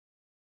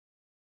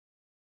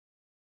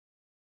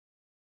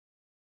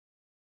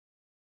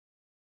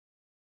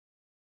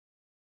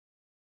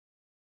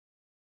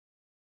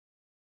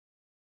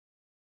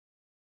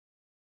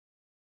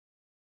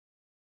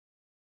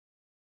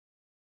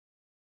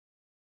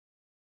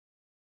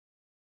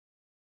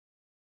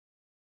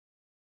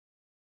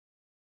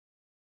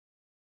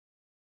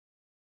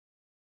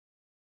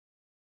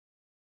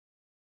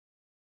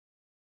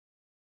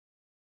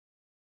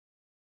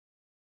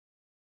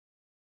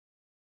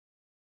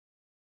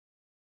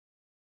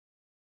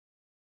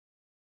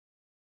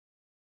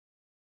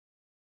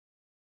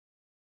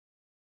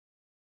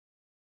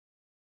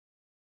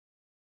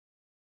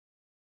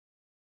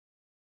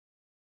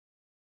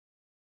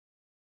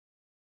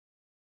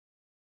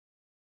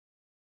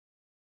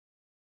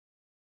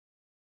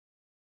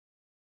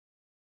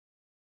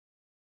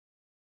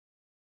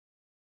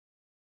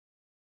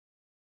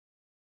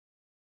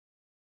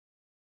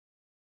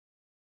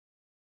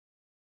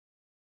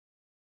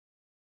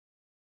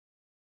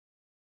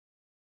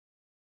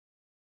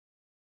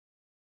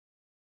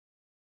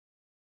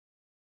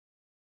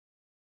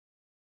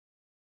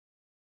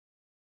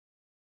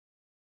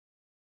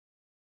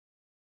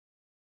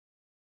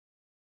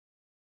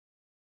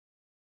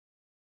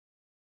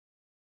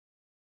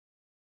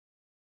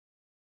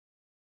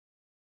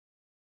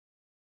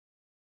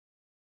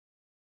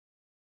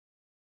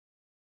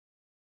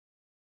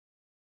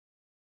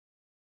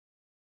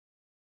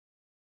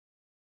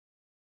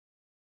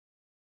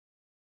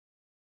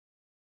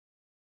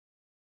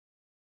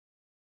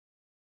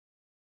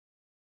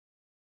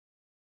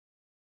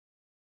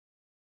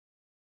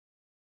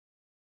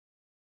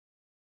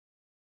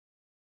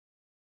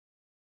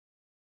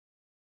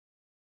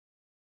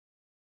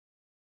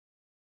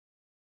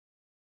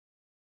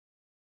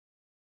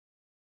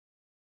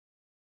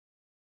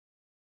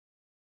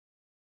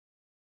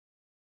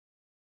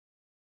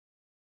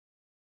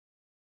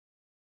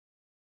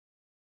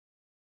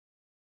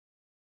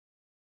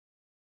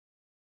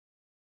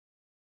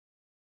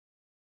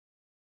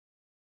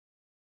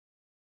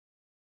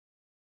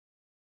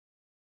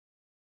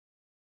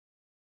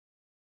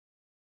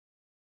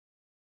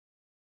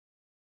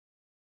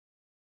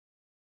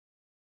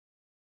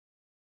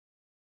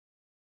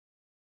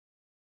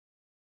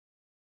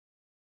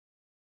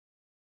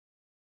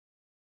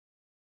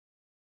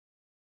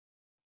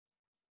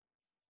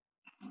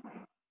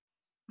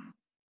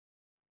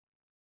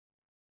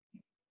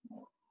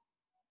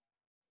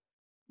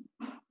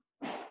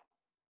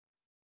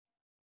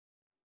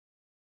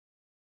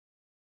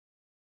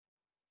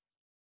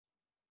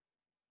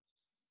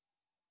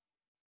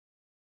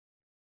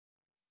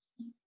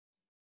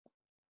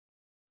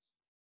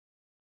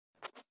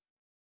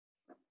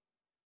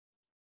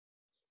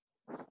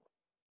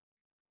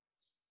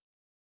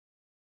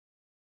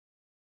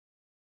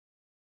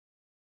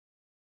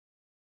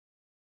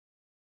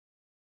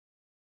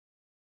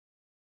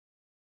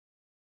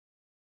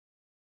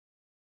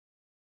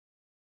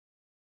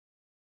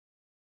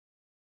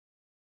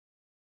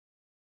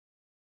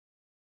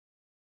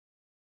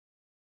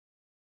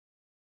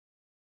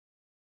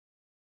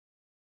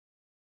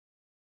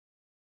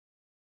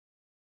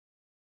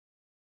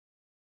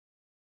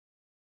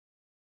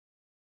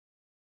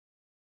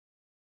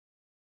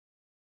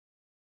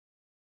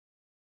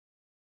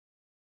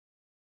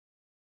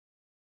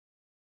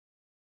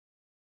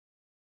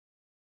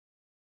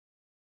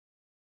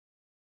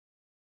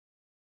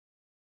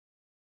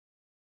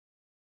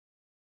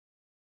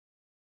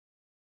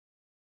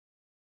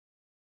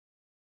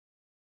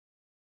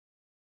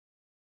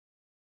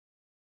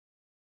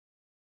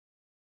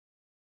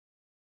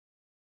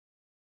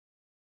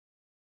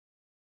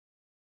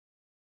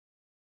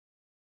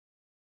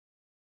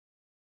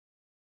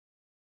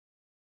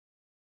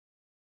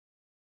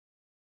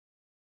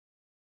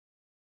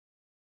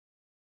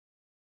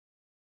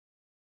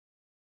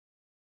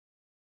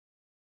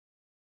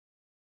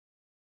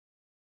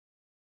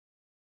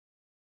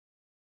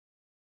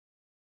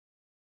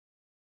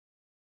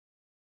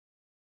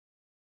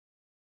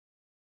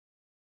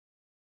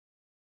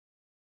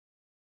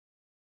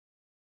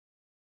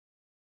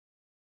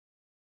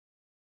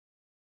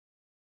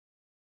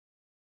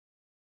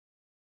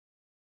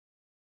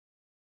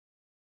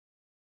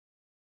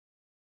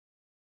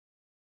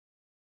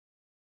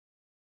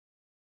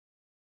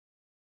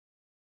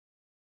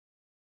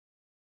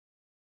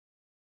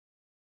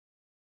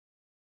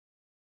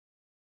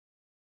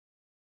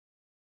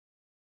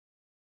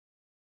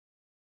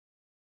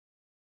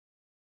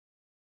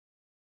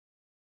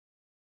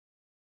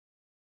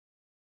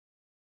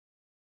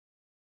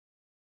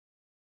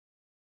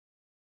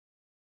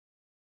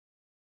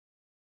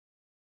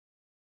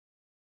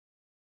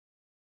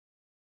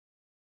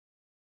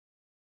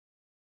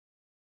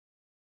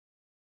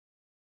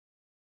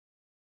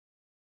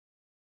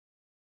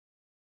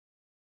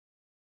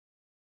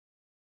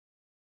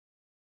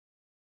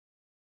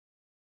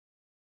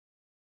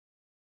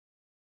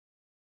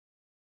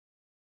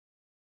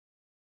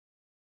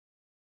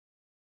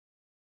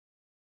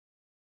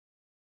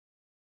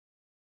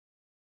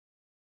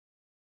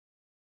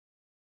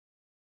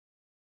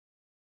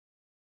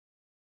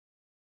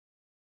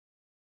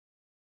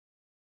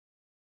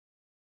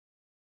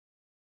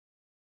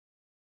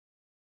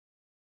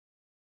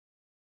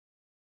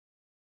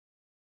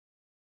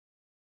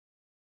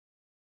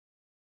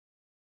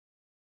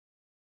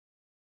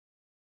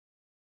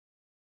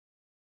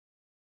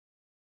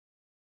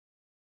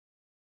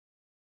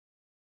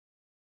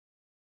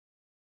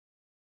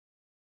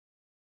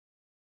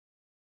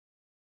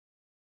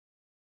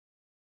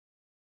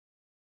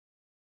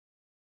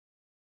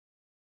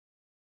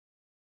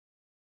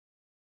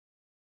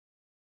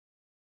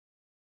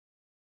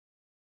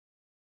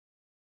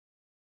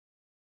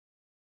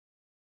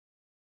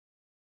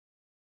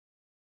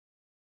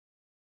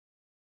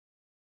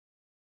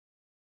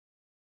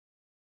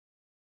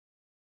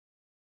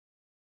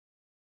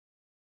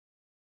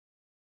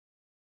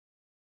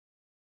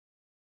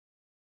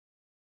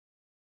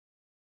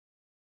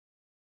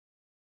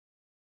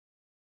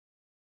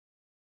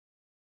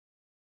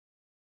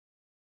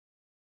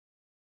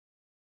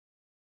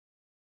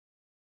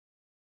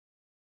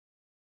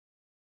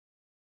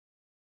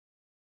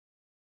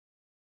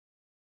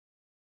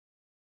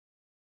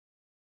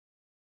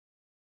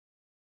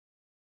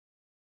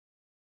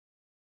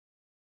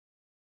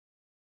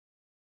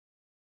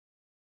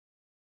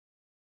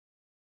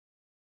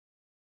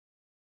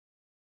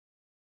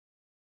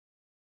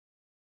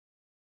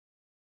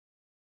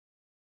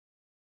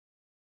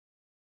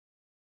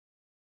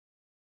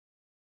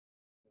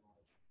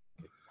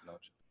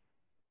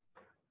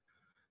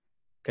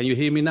Can you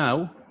hear me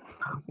now?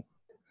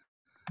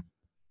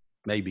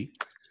 Maybe.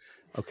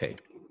 Okay.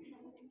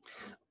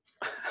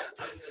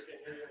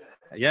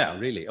 Yeah,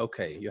 really.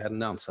 Okay, you had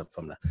an answer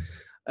from that.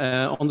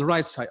 On the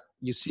right side,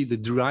 you see the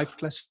derived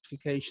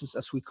classifications,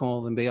 as we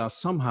call them. They are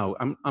somehow,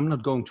 I'm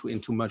not going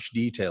into much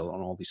detail on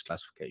all these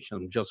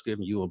classifications. I'm just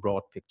giving you a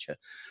broad picture.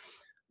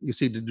 You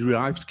see the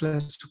derived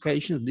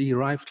classifications.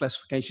 Derived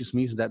classifications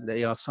means that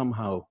they are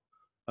somehow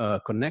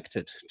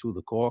connected to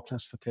the core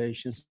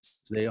classifications.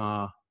 They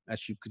are,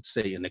 as you could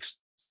say, an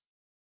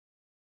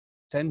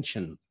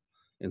extension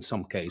in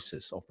some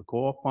cases of the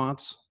core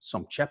parts,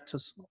 some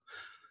chapters.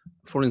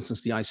 For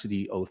instance, the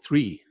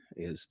ICD-03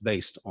 is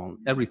based on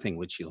everything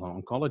which is on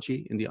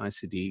oncology in the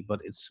ICD, but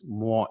it's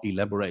more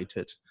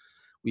elaborated.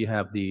 We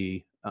have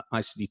the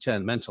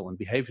ICD-10, mental and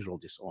behavioral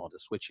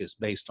disorders, which is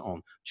based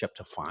on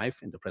chapter 5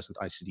 in the present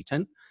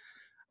ICD-10.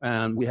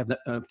 And we have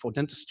for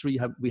dentistry,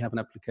 we have an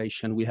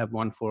application. We have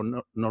one for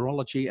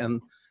neurology.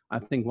 And I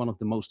think one of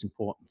the most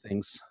important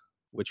things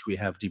which we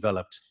have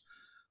developed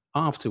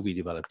after we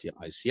developed the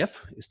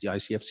ICF is the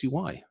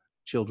ICF-CY,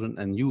 children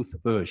and youth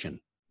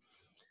version.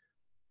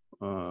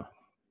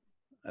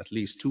 At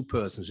least 2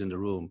 persons in the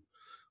room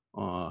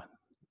are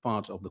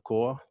part of the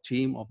core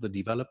team of the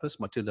developers.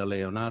 Matlide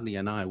Leonardi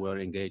and I were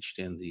engaged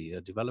in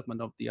the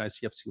development of the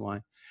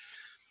ICF-CY.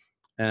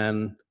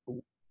 And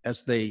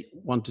as they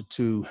wanted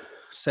to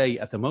say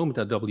at the moment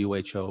at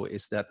WHO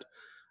is that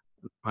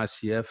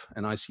ICF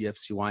and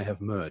ICF-CY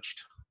have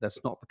merged.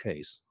 That's not the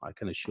case, I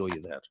can assure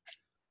you that.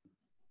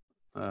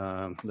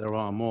 There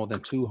are more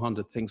than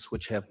 200 things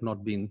which have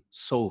not been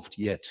solved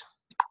yet.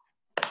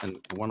 And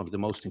one of the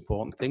most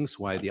important things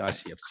why the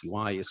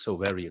ICF-CY is so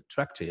very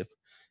attractive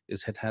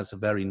is it has a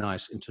very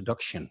nice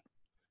introduction.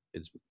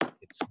 It's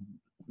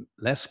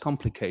less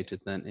complicated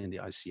than in the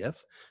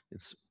ICF.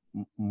 It's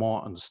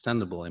more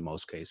understandable in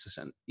most cases.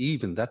 And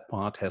even that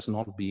part has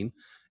not been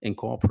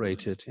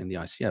incorporated in the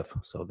ICF.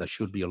 So there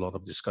should be a lot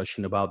of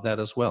discussion about that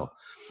as well.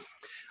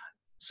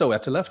 So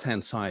at the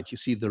left-hand side, you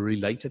see the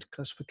related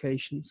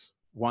classifications.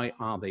 Why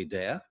are they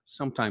there?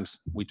 Sometimes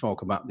we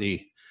talk about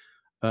the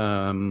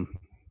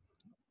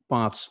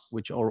parts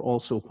which are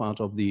also part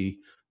of the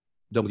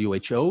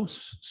WHO,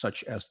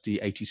 such as the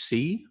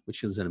ATC,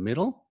 which is in the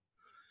middle.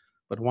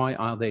 But why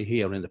are they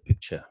here in the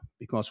picture?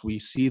 Because we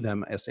see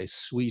them as a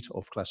suite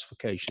of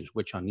classifications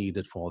which are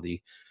needed for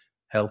the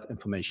health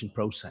information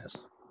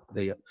process.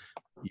 You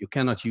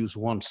cannot use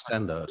one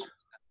standard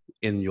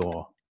in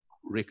your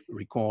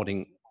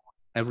recording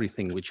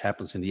everything which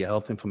happens in the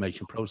health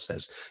information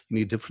process. You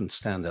need different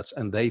standards,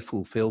 and they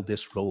fulfill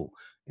this role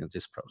in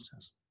this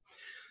process.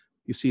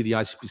 You see the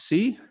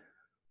ICPC.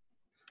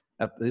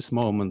 At this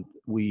moment,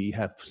 we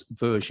have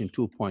version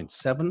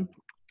 2.7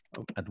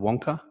 at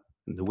Wonka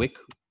in the WIC.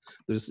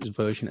 This is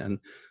version, and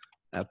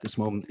at this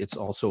moment, it's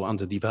also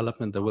under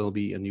development. There will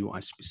be a new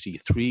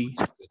ICPC 3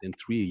 within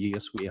 3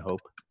 years, we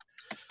hope.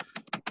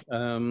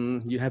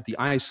 You have the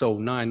ISO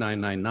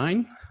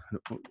 9999.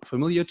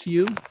 Familiar to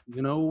you?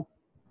 You know,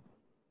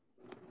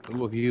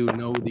 some of you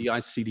know the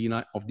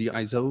ICD of the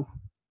ISO.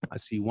 I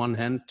see 1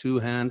 hand, 2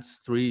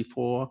 hands, 3,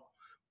 4,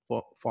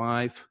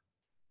 5.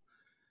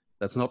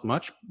 That's not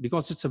much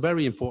because it's a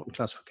very important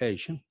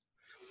classification.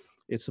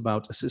 It's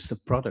about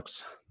assistive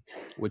products,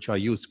 which are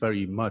used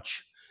very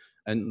much.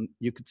 And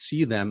you could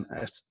see them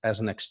as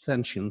an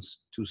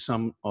extensions to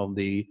some of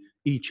the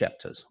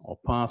e-chapters or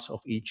parts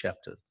of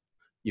e-chapter.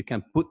 You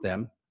can put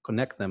them,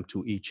 connect them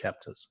to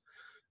e-chapters,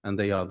 and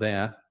they are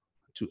there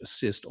to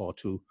assist or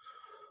to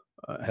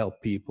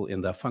help people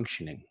in their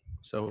functioning.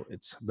 So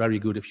it's very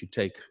good if you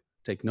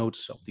take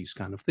notice of these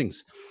kind of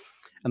things.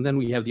 And then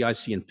we have the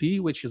ICNP,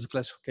 which is a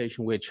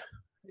classification which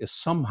is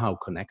somehow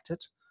connected.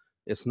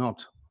 It's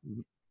not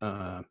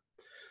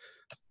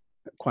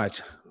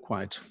quite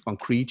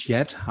concrete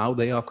yet how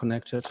they are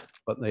connected,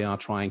 but they are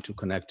trying to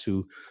connect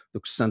to the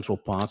central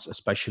parts,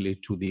 especially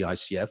to the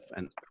ICF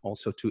and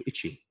also to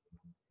ICHI.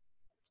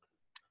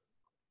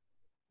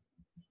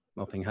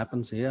 Nothing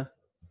happens here.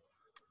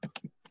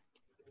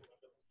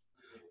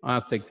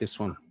 I'll take this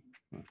one.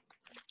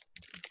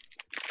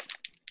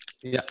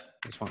 Yeah,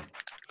 this one.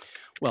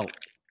 Well,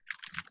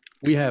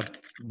 we have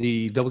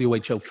the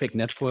WHO FIC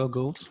network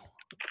goals.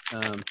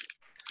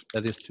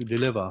 That is to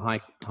deliver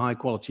high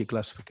quality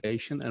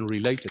classification and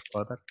related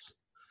products.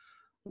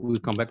 We'll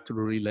come back to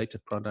the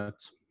related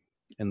products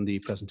in the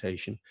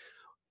presentation,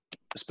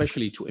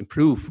 especially to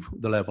improve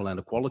the level and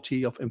the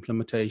quality of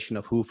implementation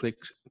of WHO-FIC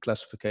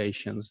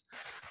classifications,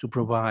 to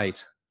provide,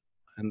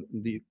 and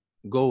the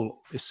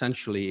goal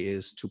essentially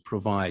is to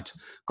provide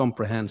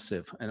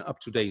comprehensive and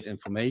up-to-date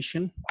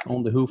information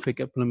on the WHO-FIC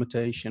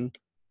implementation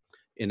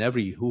in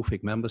every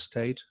WHO-FIC member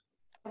state.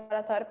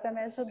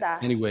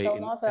 Anyway,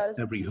 in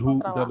every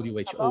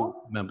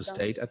WHO member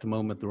state, at the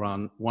moment there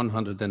are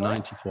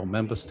 194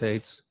 member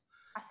states.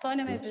 A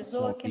Sônia me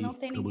avisou que não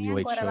tem ninguém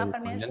agora lá para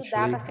me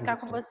ajudar, para ficar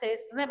com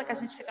vocês. Lembra que a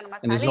gente fica numa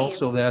salinha? And is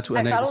also there to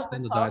enable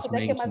standardized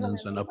daqui mais ou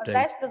menos umas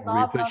 10 para as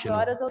 9, 9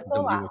 horas eu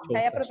estou lá.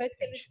 Aí aproveito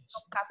que eles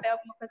tomam café,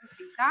 alguma coisa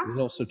assim, tá? It is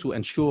also to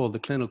ensure the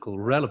clinical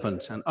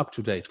relevance and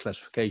up-to-date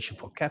classification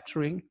for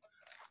capturing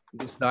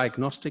this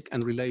diagnostic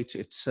and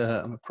related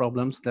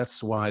problems.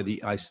 That's why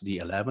the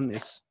ICD-11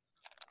 is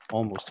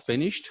almost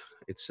finished.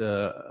 It's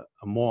a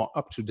more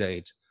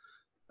up-to-date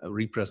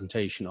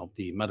representation of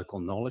the medical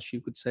knowledge,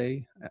 you could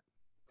say.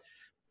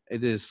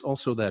 It is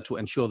also there to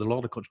ensure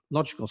the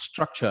logical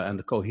structure and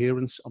the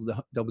coherence of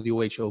the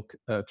WHO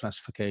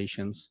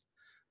classifications.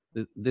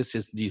 This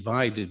is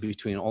divided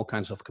between all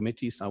kinds of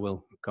committees. I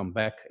will come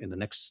back in the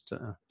next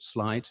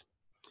slide.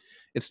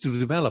 It's to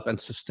develop and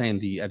sustain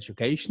the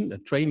education, the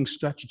training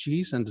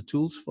strategies, and the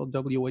tools for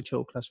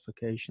WHO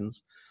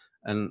classifications.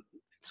 And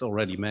it's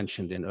already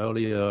mentioned in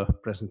earlier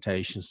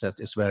presentations that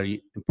it's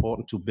very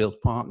important to build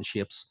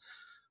partnerships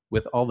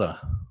with other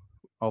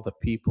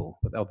people,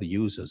 with other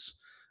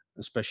users,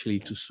 especially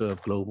to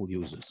serve global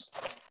users.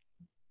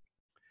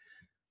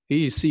 Here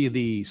you see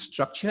the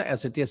structure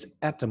as it is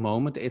at the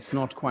moment. It's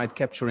not quite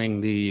capturing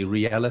the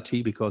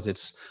reality because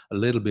it's a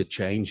little bit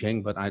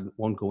changing, but I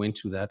won't go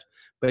into that.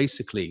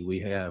 Basically, we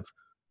have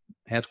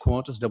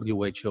headquarters,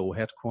 WHO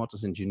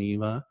headquarters in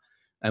Geneva,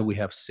 and we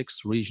have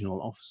 6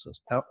 regional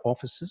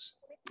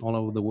offices all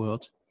over the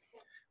world.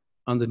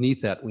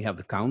 Underneath that, we have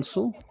the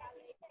council,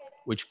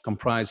 which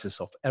comprises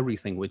of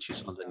everything which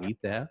is underneath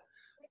there,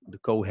 the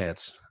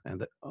co-heads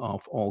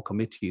of all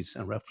committees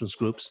and reference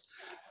groups,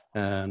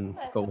 and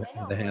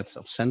the heads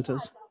of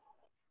centers.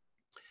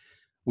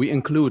 We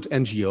include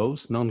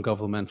NGOs,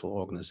 non-governmental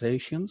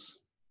organizations,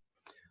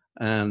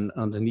 and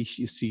underneath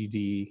you see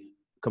the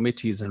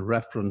committees and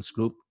reference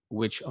group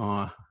which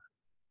are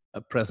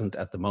present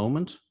at the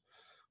moment.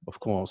 Of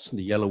course,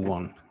 the yellow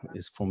one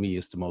is, for me,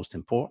 is the most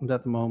important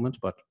at the moment,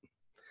 but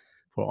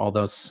for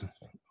others,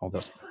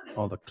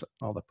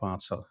 other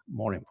parts are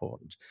more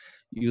important.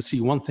 You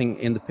see one thing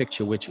in the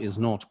picture which is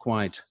not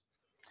quite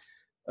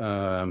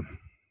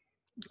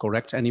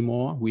correct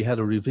anymore. We had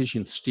a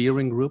revision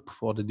steering group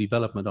for the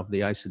development of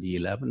the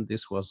ICD-11.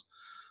 This was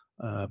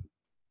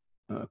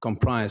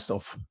comprised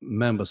of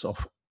members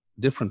of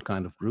different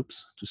kind of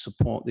groups to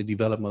support the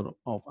development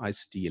of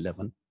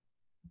ICD-11.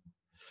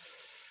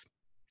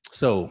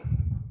 So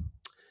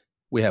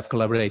we have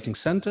collaborating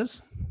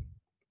centers.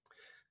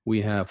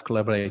 We have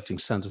collaborating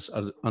centers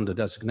under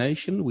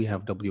designation. We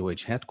have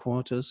WH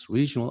headquarters,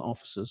 regional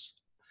offices,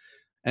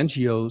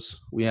 NGOs.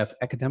 We have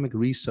academic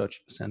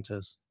research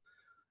centers.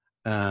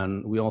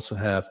 And we also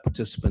have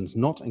participants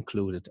not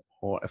included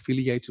or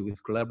affiliated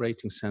with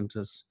collaborating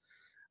centers.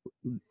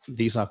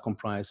 These are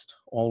comprised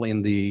all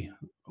in the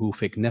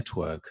Huib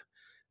network.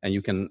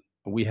 And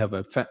we have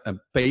a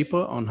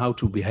paper on how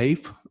to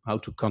behave, how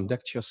to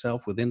conduct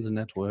yourself within the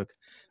network.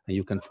 And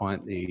you can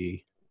find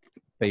the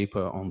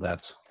paper on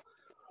that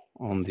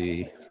on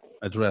the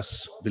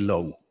address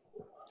below.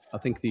 I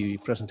think the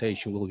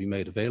presentation will be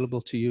made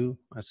available to you,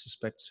 I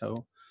suspect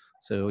so.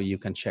 So you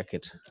can check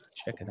it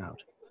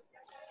out.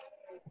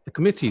 The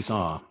committees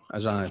are,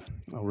 as I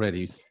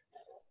already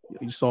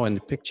you saw in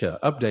the picture,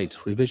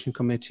 Update Revision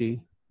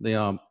Committee. They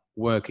are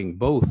working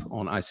both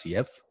on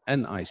ICF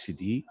and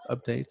ICD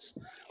updates.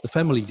 The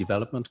Family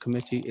Development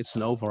Committee, it's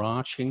an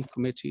overarching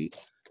committee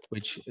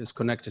which is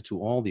connected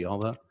to all the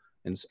other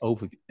and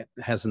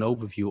has an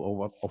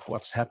overview of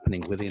what's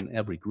happening within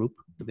every group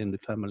within the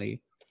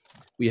family.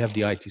 We have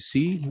the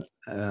ITC,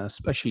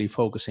 especially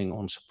focusing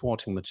on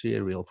supporting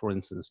material, for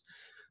instance,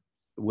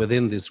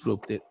 within this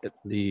group,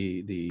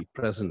 the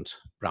present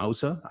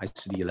browser,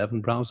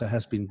 ICD-11 browser,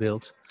 has been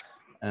built.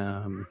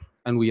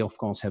 And we, of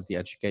course, have the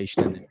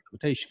Education and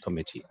Implementation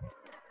Committee.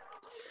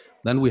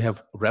 Then we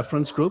have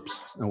reference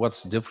groups. And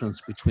what's the difference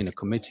between a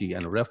committee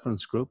and a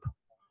reference group?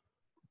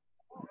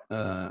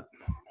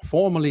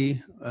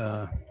 Formally,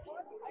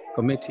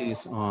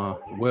 committees are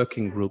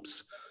working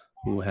groups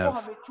who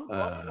have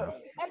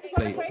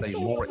play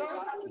more,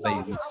 they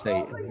would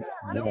say,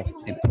 a more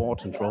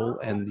important role.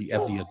 And the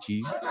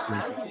FDRG, for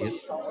instance, is,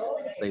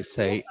 they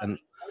say, an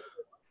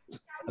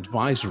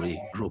advisory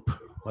group.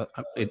 Well,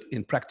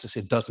 in practice,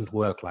 it doesn't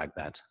work like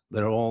that.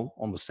 They're all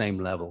on the same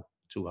level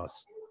to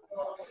us.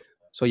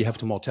 So you have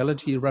the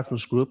mortality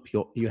reference group,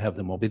 you have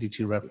the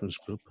morbidity reference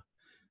group.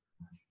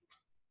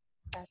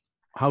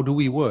 How do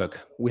we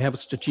work? We have a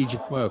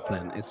strategic work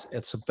plan.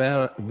 It's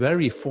a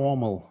very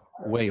formal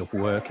way of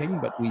working,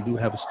 but we do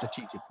have a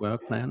strategic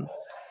work plan,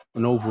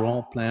 an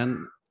overall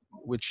plan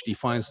which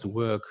defines the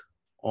work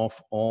of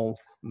all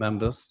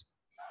members,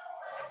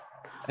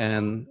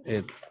 and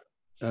it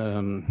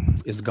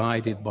is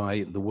guided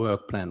by the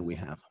work plan we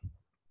have.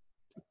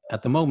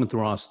 At the moment,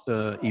 there are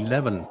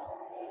 11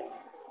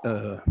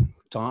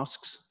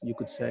 tasks, you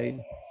could say,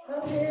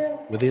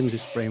 within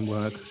this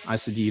framework.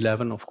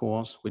 ICD-11, of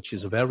course, which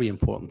is a very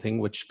important thing,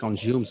 which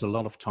consumes a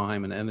lot of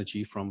time and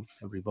energy from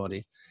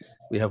everybody.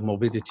 We have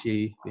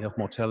morbidity, we have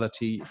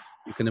mortality.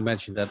 You can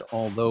imagine that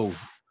although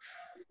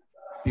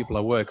people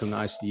are working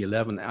on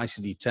ICD-11,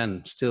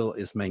 ICD-10 still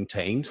is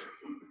maintained.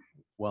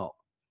 Well,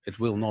 it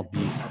will not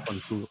be up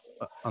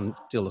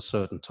until a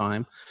certain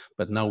time,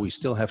 but now we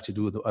still have to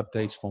do the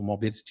updates for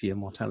morbidity and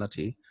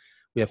mortality.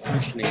 We have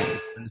functioning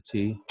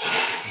disability,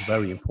 a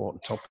very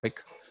important topic,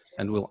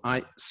 and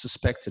I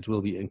suspect it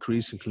will be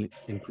increasingly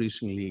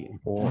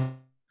important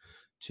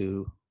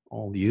to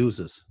all the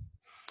users.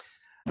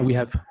 And we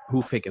have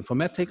Huib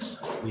informatics,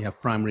 we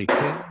have primary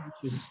care,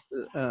 which is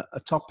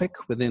a topic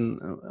within,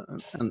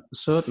 and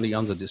certainly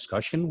under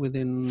discussion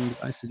within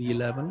ICD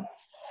 11.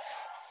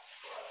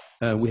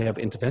 We have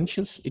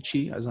interventions,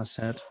 ICI, as I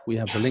said. We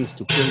have the links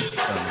to print.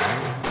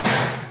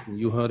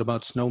 You heard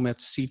about SNOMED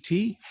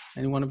CT,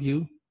 any one of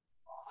you?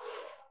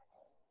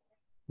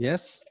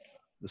 Yes?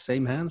 The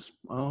same hands?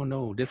 Oh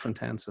no, different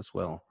hands as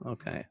well.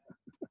 Okay,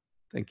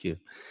 thank you.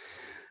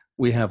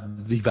 We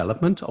have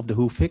development of the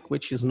Huib,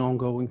 which is an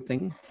ongoing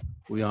thing.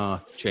 We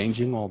are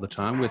changing all the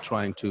time. We're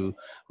trying to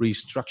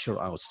restructure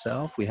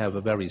ourselves. We had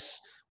a very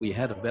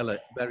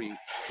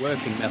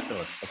working method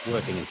of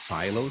working in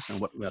silos, and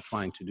what we are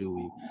trying to do,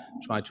 we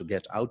try to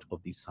get out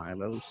of these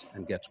silos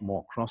and get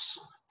more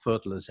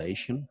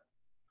cross-fertilization.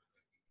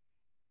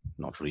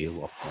 Not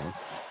real, of course.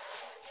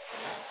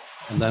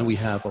 And then we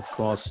have, of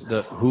course,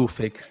 the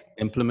Huib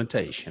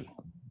implementation.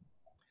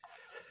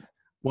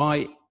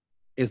 Why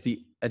is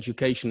the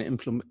Education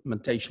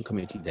Implementation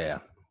Committee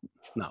there?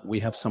 Now, we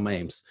have some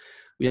aims.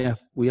 We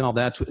are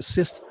there to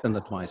assist and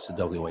advise the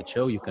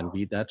WHO. You can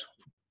read that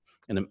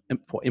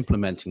for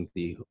implementing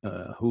the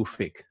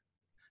Huib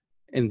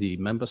in the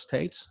member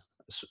states,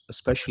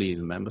 especially in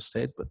the member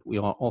state, but we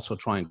are also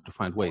trying to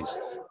find ways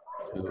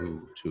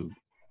to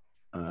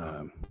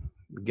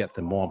get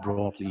them more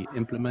broadly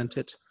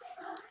implemented.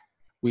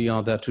 We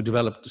are there to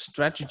develop the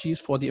strategies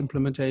for the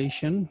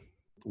implementation.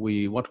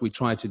 What we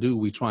try to do,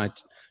 we try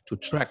to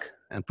track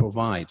and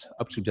provide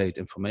up-to-date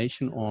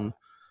information on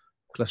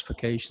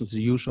classifications,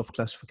 the use of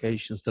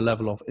classifications, the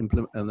level of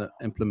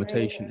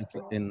implementation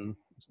in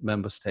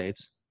member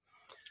states.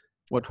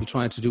 What we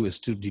try to do is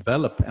to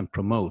develop and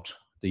promote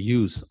the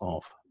use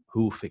of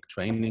Huib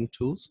training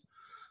tools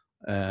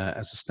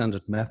as a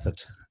standard method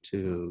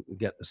to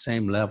get the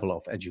same level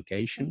of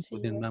education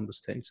within member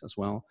states as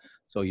well.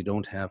 So you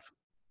don't have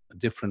a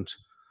different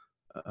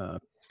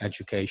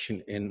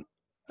education in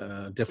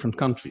different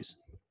countries.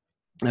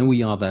 And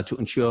we are there to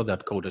ensure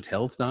that coded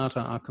health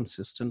data are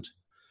consistent.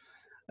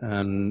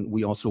 And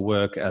we also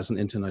work as an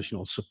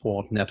international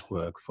support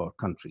network for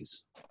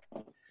countries.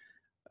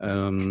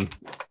 And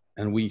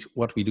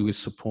what we do is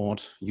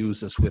support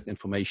users with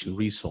information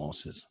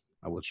resources.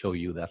 I will show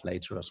you that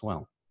later as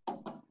well.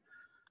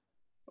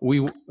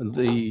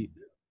 The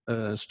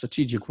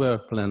strategic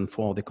work plan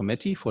for the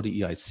committee, for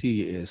the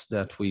EIC, is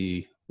that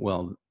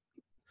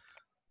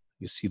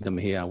you see them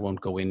here. I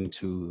won't go in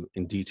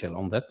detail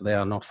on that. They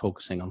are not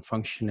focusing on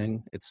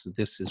functioning.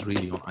 This is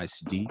really on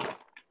ICD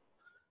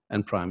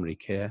and primary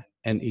care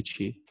and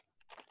ICI.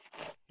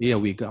 Here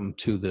we come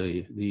to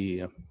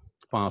the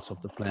parts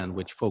of the plan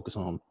which focus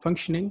on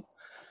functioning.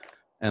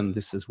 And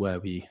this is where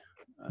we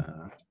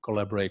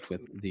collaborate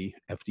with the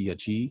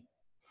FDRG.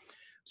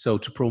 So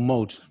to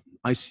promote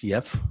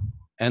ICF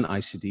and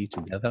ICD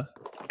together,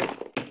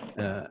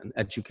 and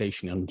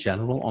education in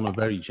general, on a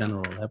very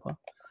general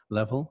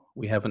level.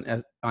 We have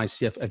an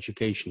ICF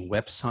education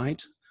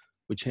website,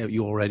 which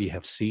you already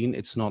have seen.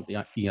 It's not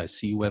the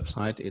EIC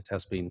website. It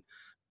has been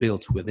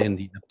built within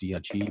the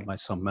FDRG by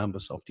some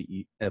members of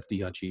the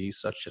FDRG,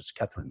 such as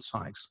Catherine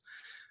Sykes,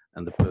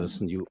 and the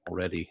person you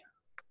already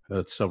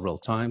heard several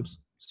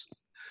times.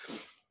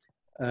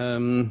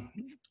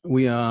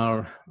 We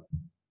are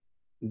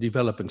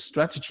developing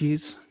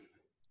strategies.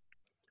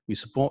 We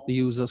support the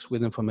users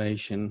with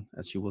information,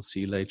 as you will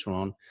see later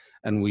on,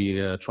 and we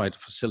try to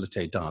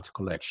facilitate data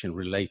collection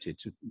related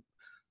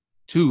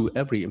to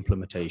every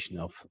implementation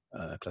of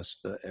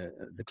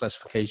the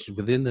classification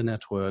within the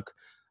network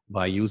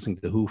by using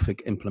the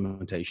Huib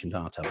implementation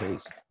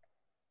database.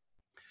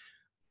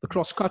 The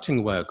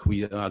cross-cutting work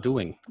we are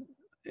doing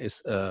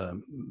is,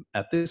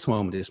 at this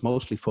moment, is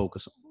mostly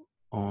focused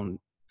on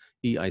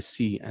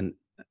EIC and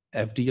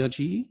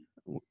FDRG,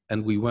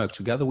 and we work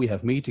together. We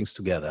have meetings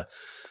together.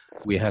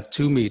 We had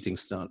 2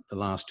 meetings the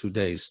last 2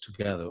 days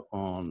together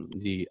on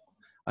the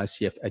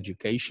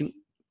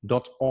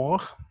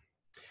icfeducation.org,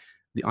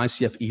 the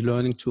ICF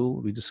e-learning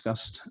tool we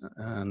discussed,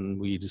 and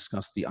we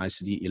discussed the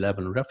ICD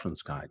 11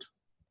 reference guide.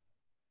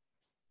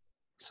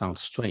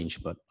 Sounds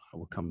strange, but I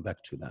will come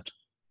back to that.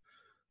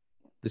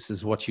 This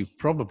is what you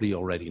probably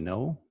already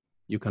know.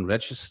 You can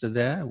register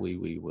there.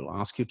 We will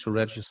ask you to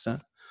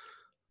register.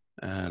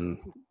 And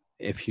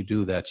if you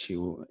do that,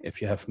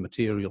 if you have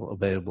material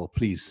available,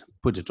 please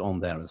put it on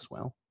there as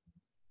well.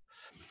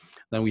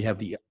 Then we have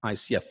the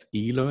ICF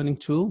e-learning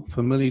tool,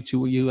 familiar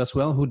to you as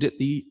well. Who did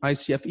the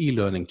ICF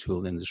e-learning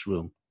tool in this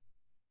room?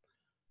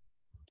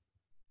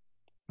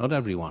 Not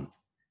everyone.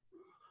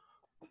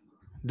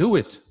 Do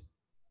it.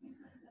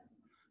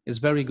 It's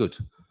very good.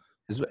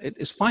 It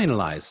is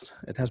finalized.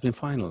 It has been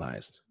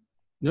finalized.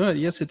 No,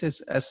 yes, it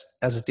is as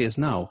it is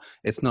now.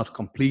 It's not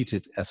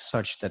completed as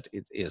such that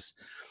it is.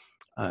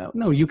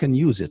 No, you can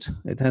use it.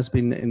 It has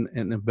been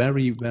in a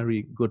very,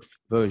 very good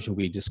version.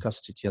 We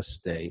discussed it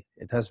yesterday.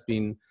 It has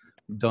been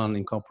done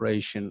in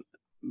cooperation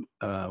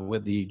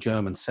with the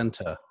German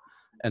Center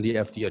and the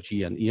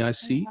FDRG and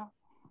EIC.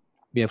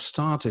 We have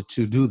started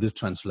to do the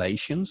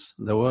translations.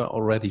 There were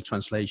already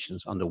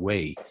translations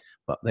underway,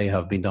 but they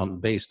have been done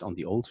based on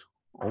the old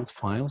old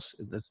files.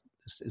 This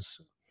is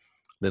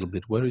a little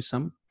bit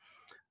worrisome.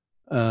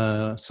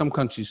 Some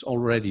countries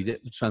already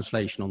did the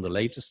translation on the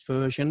latest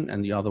version,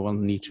 and the other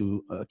one need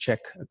to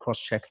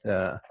cross-check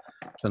their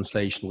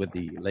translation with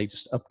the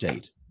latest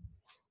update.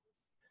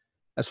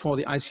 As for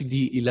the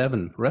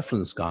ICD-11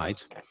 reference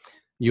guide,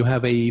 you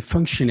have a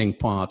functioning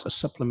part, a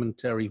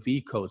supplementary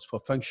V codes for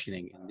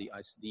functioning in the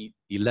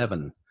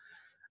ICD-11.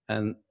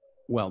 And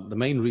well, the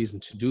main reason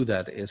to do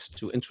that is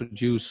to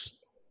introduce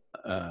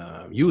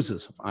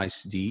users of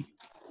ICD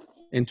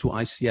into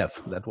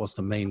ICF. That was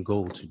the main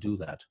goal, to do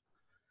that.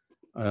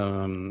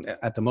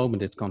 At the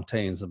moment, it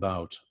contains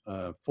about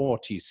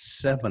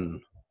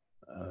 47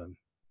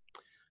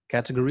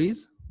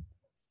 categories.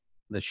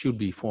 There should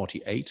be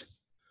 48,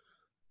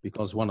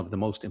 because one of the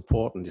most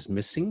important is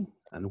missing,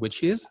 and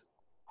which is?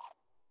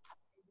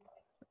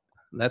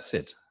 That's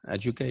it,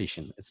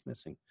 education, it's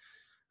missing.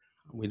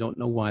 We don't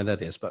know why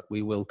that is, but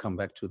we will come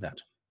back to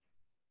that.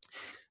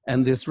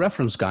 And this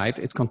reference guide,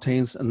 it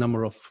contains a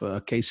number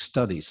of case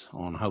studies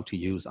on how to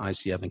use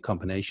ICF in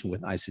combination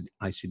with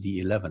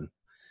ICD-11.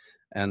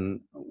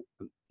 And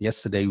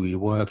yesterday we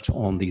worked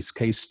on these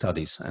case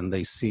studies, and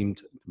they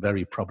seemed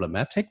very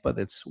problematic, but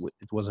it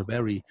was a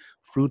very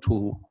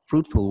fruitful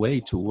way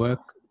to work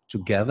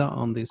together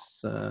on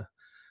this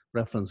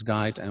reference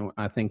guide. And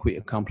I think we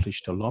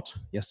accomplished a lot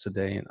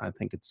yesterday, and I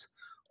think it's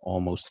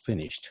almost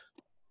finished.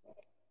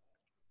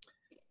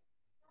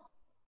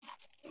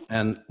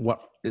 And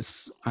what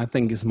I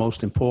think is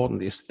most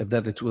important is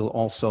that it will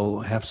also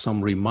have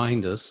some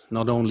reminders,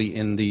 not only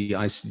in the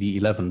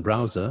ICD-11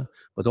 browser,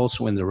 but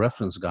also in the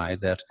reference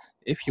guide, that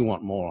if you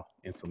want more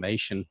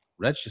information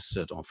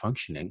registered on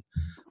functioning,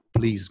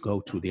 please go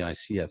to the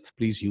ICF.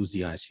 Please use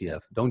the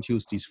ICF. Don't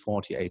use these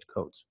 48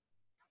 codes.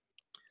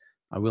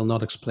 I will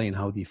not explain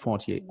how the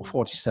 48 or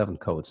 47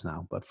 codes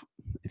now, but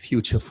in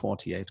future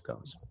 48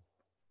 codes.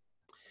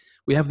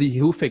 We have the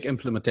Huib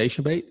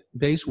implementation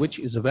base, which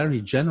is a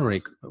very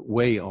generic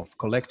way of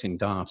collecting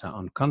data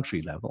on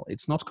country level.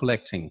 It's not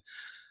collecting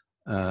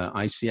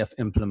ICF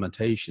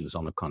implementations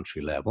on a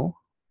country level.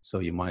 So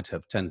you might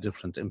have 10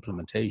 different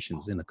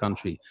implementations in a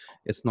country.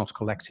 It's not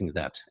collecting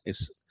that.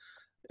 It's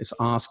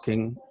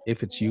asking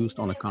if it's used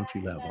on a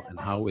country level and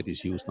how it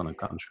is used on a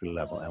country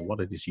level and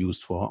what it is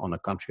used for on a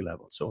country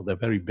level. So they're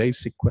very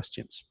basic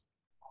questions.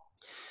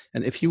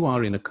 And if you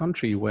are in a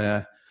country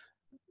where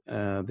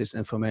this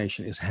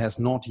information has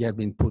not yet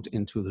been put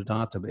into the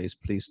database,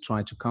 please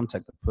try to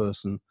contact the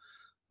person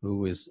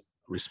who is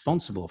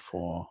responsible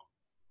for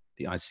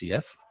the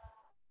ICF,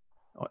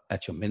 or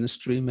at your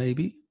ministry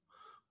maybe,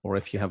 or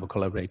if you have a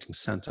collaborating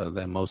center,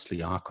 they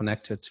mostly are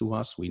connected to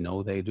us. We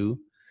know they do,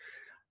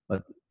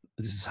 but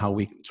this is how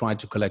we try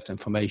to collect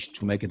information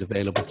to make it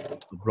available to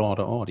a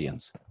broader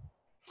audience.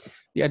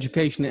 The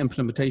Education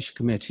Implementation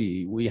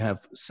Committee, we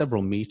have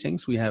several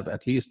meetings. We have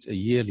at least a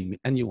yearly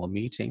annual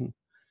meeting,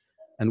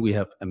 and we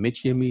have a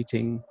mid-year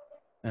meeting.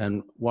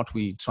 And what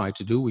we try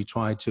to do, we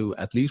try to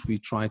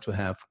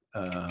have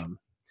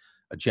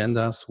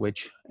agendas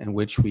in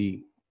which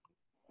we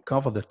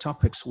cover the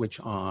topics which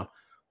are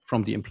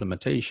from the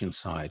implementation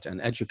side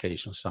and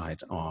education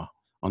side are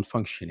on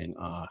functioning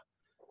are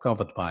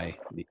covered by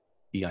the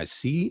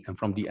EIC, and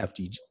from the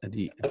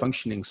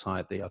functioning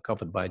side, they are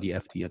covered by the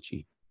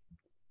FDRG.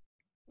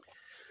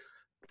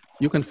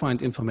 You can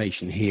find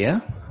information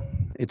here.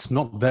 It's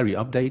not very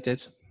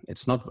updated.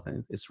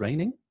 It's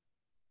raining.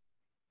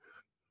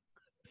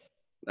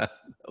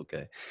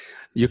 Okay.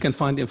 You can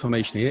find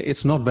information here.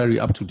 It's not very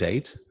up to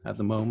date at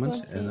the moment.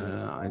 Okay. And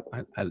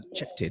I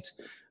checked it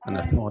and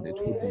I thought it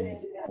would be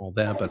all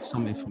there, but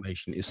some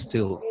information is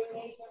still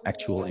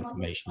actual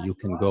information. You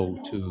can go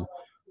to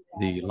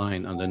the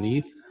line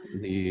underneath,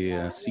 the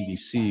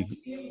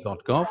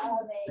cdc.gov,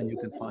 and you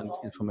can find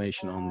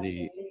information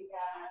on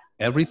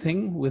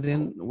everything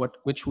within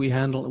which we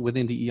handle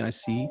within the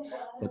EIC,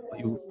 but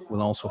you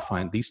will also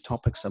find these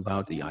topics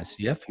about the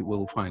ICF. You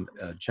will find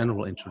a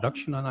general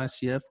introduction on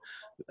ICF,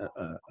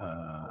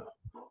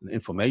 an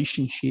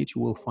information sheet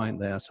you will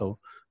find there, so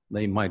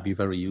they might be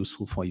very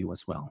useful for you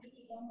as well.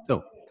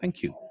 So,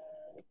 thank you.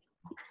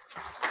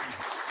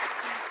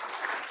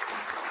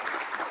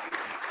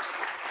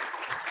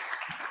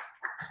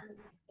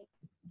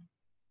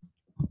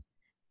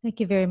 Thank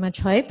you very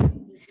much,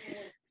 Huib.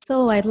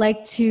 So I'd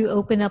like to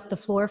open up the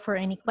floor for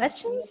any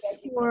questions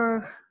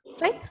for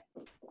Huib.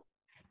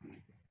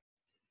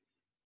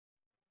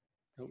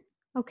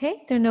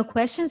 Okay, there are no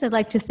questions. I'd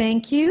like to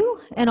thank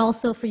you, and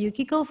also for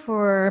Yukiko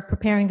for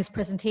preparing this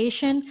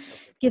presentation.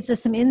 Gives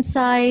us some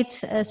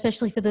insight,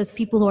 especially for those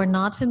people who are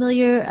not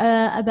familiar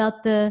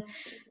about the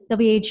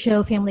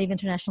WHO Family of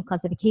International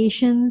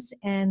Classifications,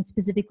 and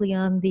specifically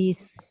on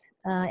this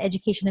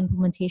Education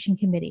Implementation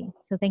Committee.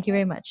 So thank you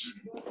very much.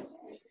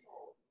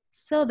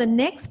 So the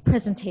next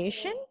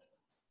presentation,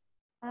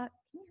 I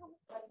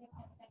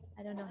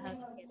don't know how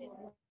to get it.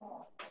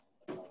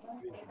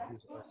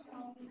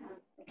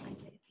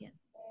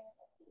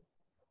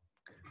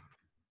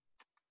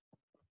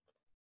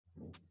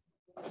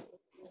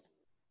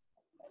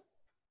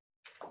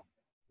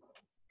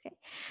 Okay.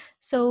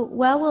 So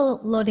while we're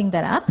loading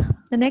that up,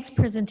 the next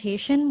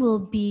presentation will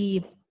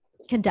be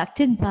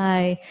conducted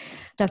by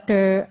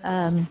Professor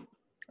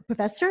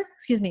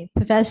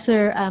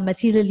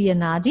Matlide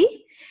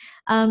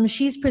Leonardi.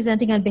 She's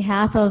presenting on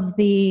behalf of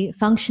the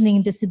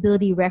Functioning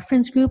Disability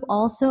Reference Group,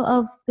 also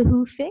of the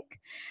HUFIC.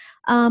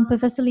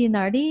 Professor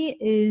Leonardi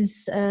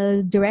is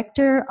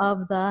director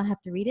of the, I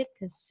have to read it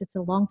because it's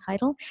a long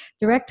title,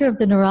 Director of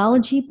the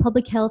Neurology,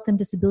 Public Health and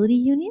Disability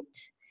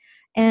Unit,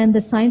 and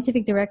the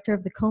scientific director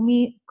of the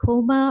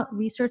Coma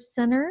Research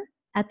Center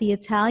at the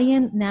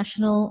Italian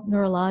National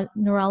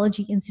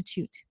Neurology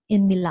Institute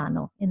in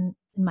Milano, in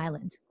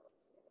Milan.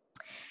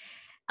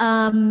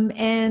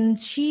 And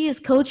she is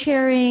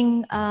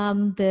co-chairing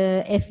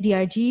the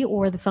FDRG,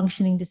 or the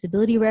Functioning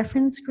Disability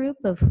Reference Group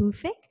of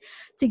HUFIC,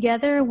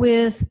 together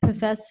with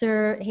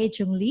Professor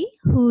Hae-Jung Lee,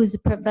 who is a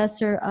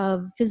professor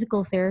of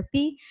physical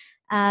therapy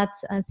at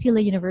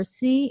Silla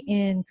University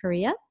in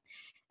Korea.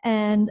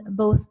 And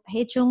both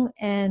Hae-Jung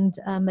and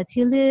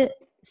Matlide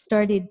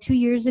started 2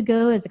 years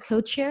ago as the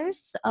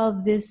co-chairs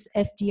of this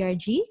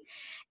FDRG.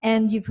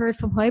 And you've heard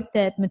from Huib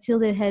that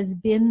Matlide has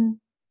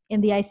been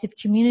in the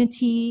ICF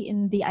community,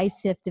 in the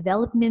ICF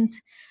development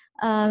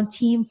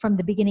team from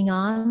the beginning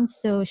on.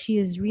 So she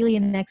is really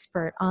an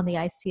expert on the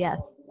ICF,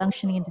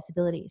 functioning and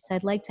disability. So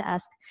I'd like to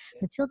ask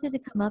Matlide to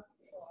come up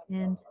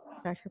and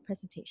start her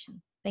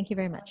presentation. Thank you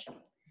very much.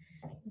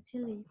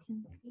 Matlide, you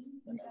can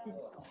use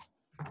this.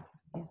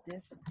 Use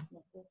this,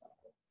 not this.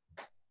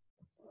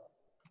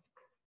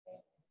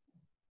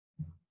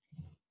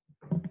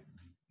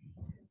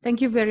 Thank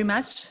you very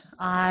much.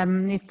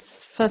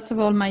 It's first of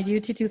all my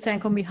duty to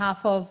thank on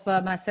behalf of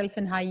myself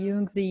and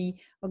Hae-Jung, the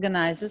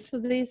organizers for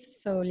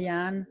this. So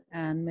Liane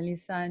and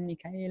Melissa and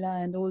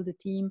Michaela and all the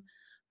team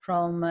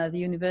from the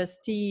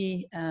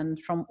university and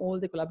from all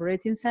the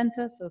collaborating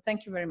centers. So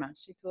thank you very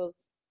much. It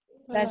was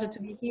a pleasure to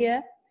be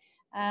here.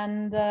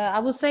 And I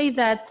will say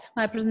that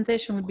my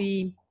presentation will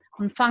be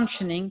on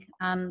functioning,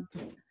 and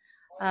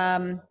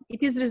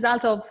it is the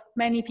result of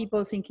many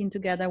people thinking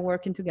together,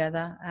 working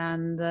together,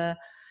 and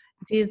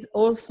it is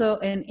also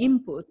an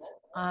input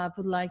I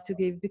would like to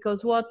give,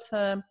 because what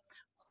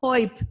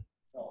Huib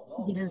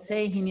didn't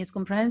say in his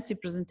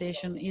comprehensive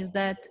presentation is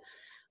that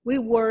we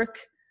work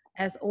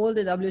as all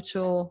the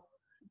WHO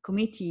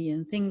committee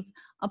and things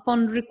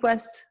upon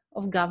request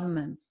of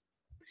governments.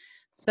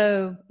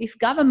 So if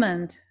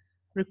government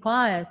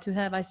require to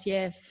have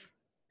ICF,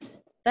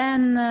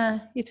 then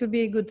it will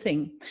be a good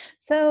thing.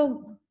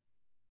 So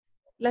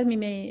let me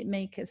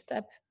make a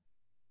step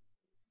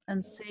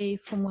and say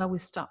from where we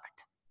start.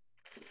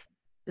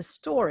 The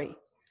story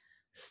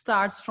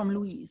starts from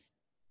Louise.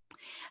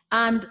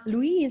 And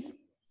Louise,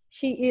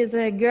 she is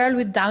a girl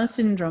with Down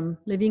syndrome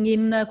living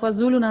in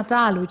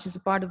KwaZulu-Natal, which is a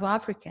part of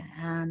Africa.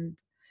 And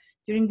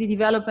during the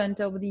development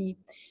of the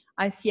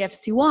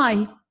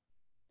ICF-CY,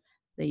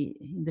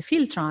 the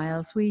field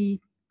trials, the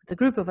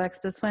group of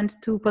experts went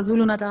to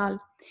KwaZulu-Natal.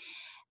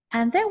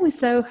 And there we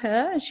saw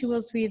her. She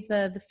was with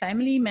the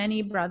family,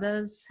 many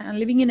brothers, and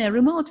living in a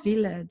remote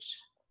village.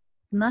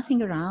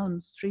 Nothing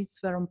around, streets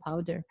were on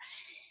powder.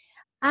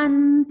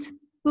 And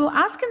we were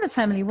asking the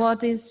family,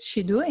 what is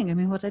she doing? I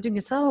mean, what are you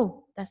doing?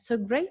 Oh, that's so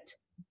great.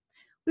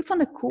 We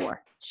found a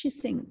core. She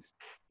sings.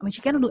 I mean,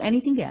 she cannot do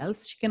anything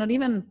else. She cannot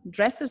even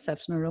dress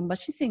herself in her room, but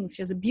she sings.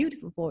 She has a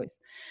beautiful voice.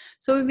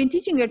 So we've been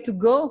teaching her to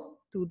go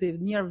to the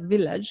near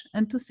village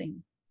and to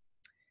sing.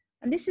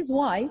 And this is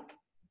why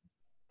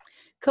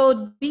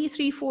code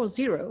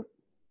B340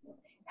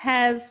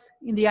 has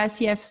in the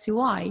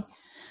ICF-CY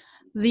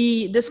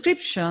the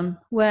description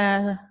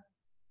where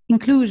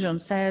inclusion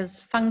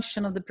says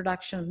function of the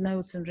production of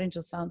notes and range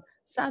of sound,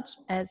 such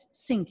as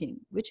singing,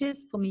 which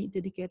is for me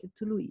dedicated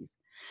to Louise.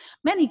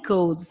 Many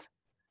codes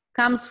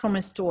comes from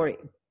a story.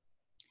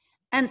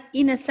 And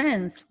in a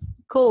sense,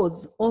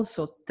 codes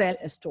also tell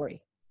a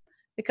story,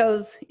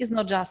 because it's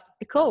not just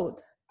a code.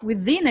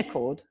 Within a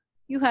code,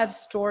 you have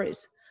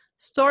stories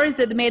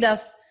that made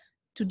us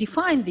to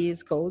define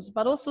these codes,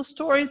 but also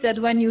stories that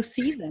when you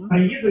see them, are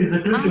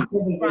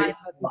described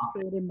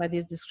by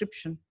this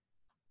description.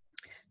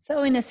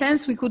 So in a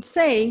sense, we could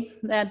say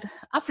that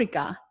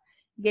Africa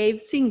gave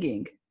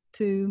singing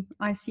to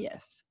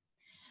ICF.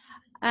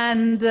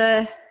 And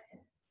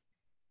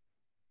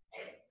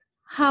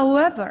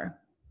however,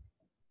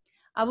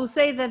 I will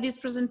say that this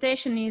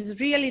presentation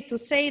is really to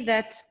say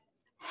that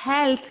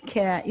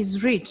healthcare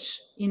is rich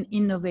in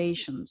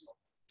innovations.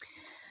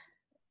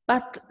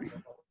 But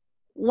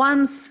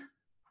once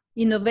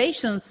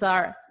innovations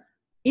are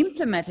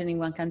implemented in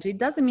one country, it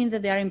doesn't mean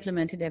that they are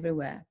implemented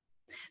everywhere.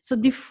 So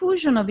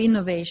diffusion of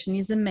innovation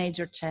is a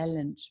major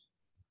challenge.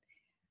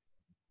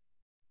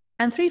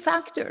 And 3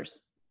 factors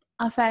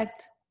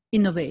affect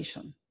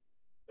innovation.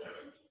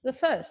 The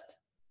first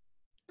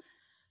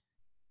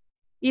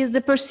is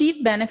the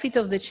perceived benefit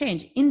of the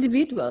change.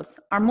 Individuals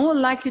are more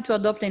likely to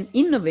adopt an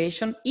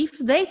innovation if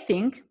they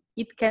think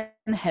it can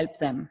help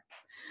them.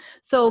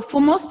 So for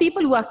most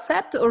people who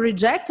accept or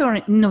reject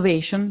an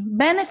innovation,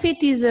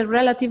 benefit is a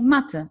relative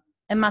matter,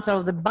 a matter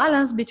of the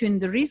balance between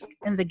the risk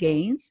and the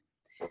gains.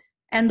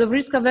 and of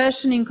risk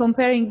aversion in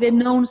comparing the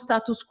known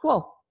status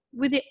quo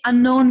with the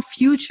unknown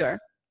future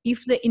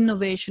if the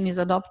innovation is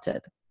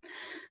adopted.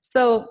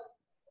 So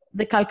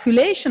the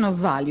calculation of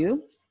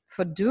value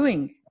for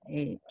doing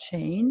a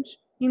change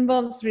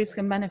involves risk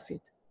and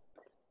benefit.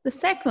 The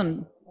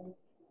second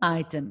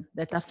item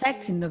that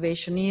affects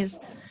innovation is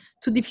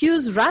to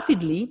diffuse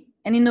rapidly,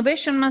 and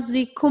innovation must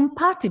be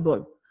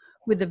compatible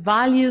with the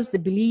values, the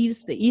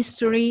beliefs, the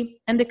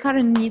history, and the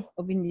current needs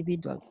of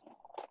individuals.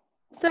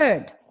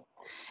 Third,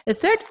 a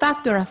third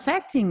factor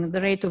affecting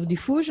the rate of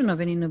diffusion of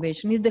an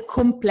innovation is the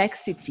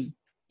complexity.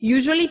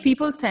 Usually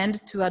people tend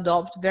to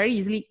adopt very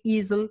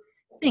easy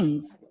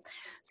things.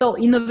 So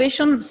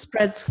innovation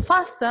spreads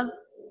faster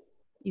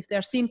if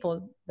they're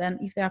simple than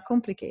if they are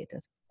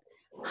complicated.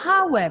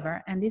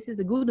 However, and this is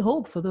a good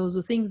hope for those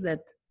who think that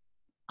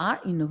are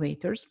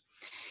innovators,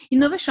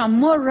 innovation are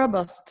more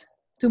robust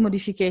to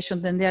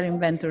modification than their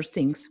inventors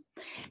think.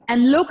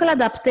 And local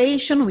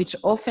adaptation, which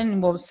often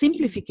involves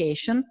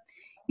simplification,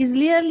 is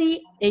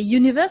clearly a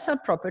universal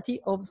property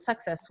of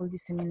successful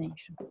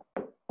dissemination.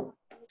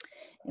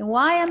 And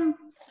why I'm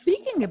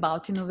speaking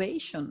about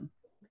innovation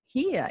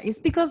here is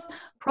because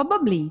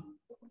probably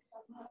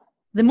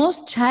the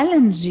most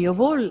challenging of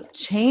all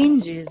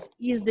changes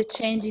is the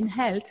change in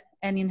health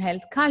and in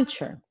health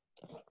culture.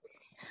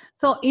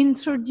 So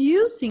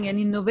introducing an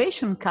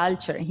innovation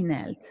culture in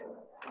health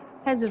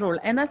has a role,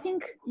 and I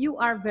think you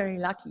are very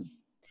lucky.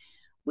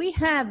 We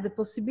have the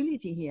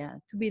possibility here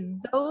to be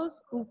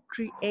those who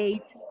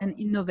create an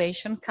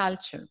innovation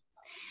culture.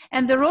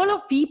 And the role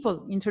of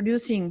people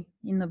introducing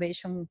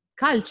innovation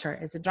culture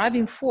as a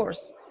driving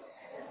force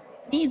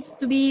needs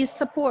to be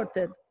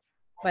supported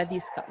by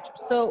this culture.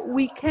 So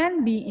we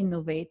can be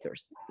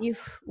innovators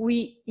if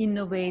we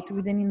innovate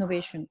with an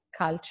innovation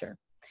culture.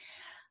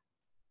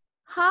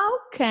 How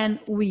can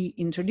we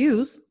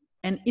introduce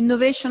an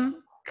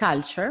innovation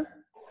culture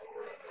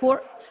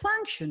for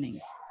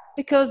functioning?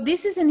 Because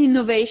this is an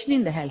innovation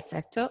in the health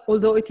sector,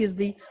 although it is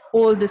the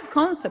oldest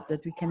concept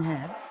that we can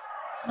have.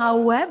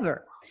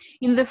 However,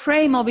 in the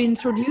frame of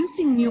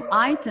introducing new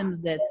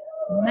items that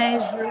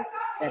measure,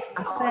 that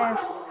assess,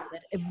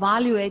 that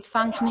evaluate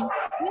functioning,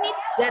 we need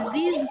that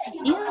these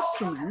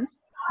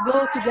instruments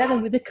go together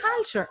with the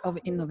culture of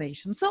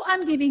innovation. So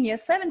I'm giving you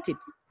 7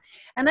 tips.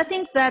 And I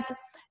think that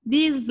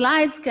these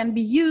slides can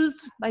be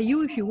used by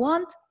you if you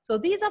want. So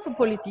these are for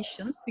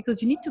politicians,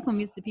 because you need to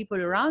convince the people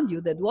around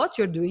you that what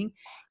you're doing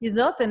is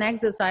not an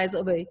exercise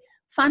of a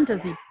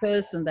fantasy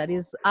person that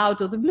is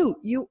out of the blue.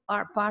 You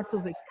are part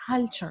of a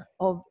culture,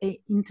 of an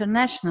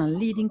international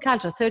leading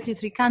culture.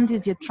 33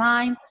 countries are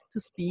trying to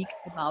speak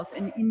about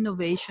an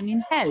innovation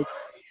in health.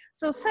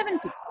 So 7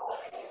 tips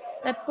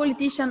that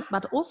politicians,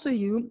 but also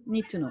you,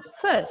 need to know.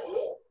 First,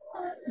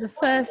 the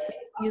first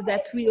is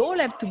that we all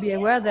have to be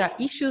aware there are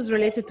issues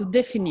related to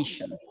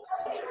definition.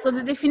 So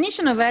the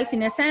definition of health,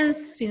 in a sense,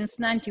 since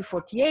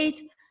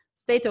 1948,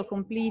 state of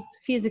complete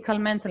physical,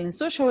 mental, and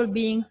social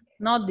well-being,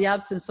 not the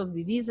absence of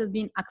disease, has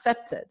been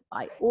accepted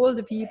by all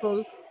the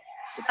people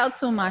without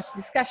so much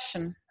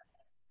discussion.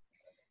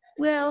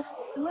 Well,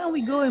 when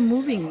we go and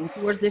moving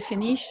towards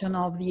definition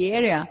of the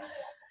area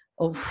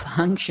of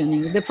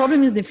functioning, the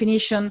problem is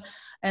definition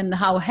and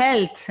how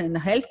health and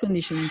health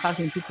conditions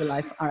impacting people's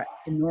life are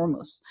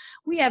enormous.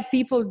 We have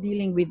people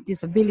dealing with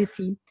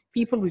disability,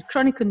 people with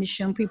chronic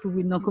condition, people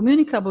with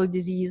non-communicable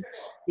disease,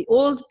 the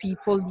old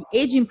people, the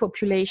aging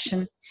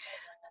population.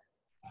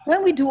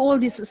 When we do all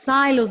this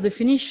silos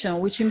definition,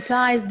 which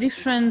implies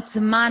different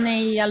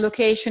money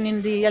allocation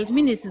in the health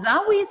ministries,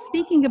 are we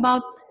speaking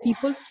about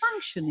people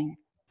functioning?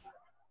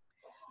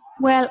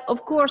 Well,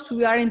 of course,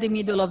 we are in the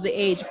middle of the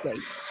age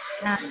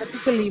gap,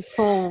 particularly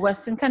for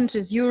Western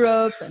countries,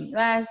 Europe and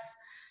US,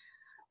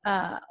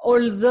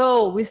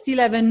 although we still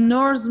have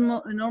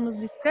enormous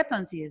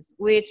discrepancies,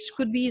 which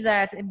could be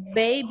that a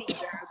baby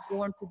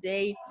born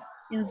today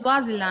in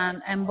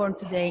Swaziland and born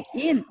today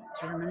in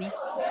Germany,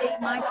 they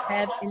might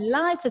have a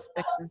life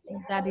expectancy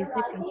that is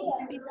different,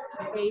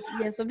 8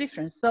 years of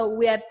difference. So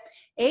we have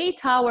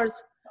 8 hours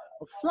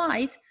of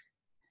flight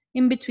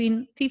in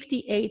between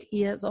 58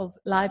 years of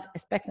life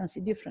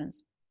expectancy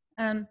difference.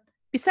 And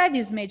beside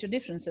these major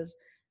differences,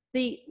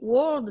 the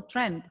world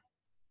trend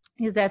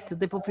is that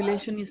the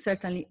population is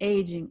certainly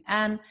aging.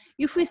 And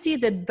if we see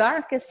the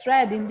darkest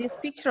red in this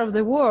picture of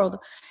the world,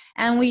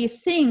 and we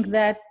think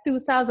that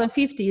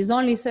 2050 is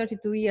only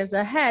 32 years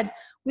ahead,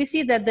 we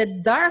see that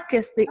the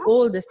darkest, the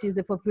oldest is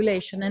the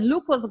population. And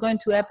look what's going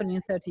to happen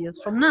in 30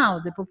 years from now.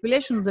 The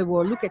population of the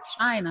world, look at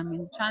China. I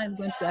mean, China is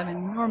going to have an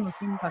enormous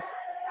impact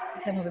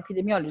in terms of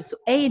epidemiology. So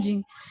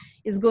aging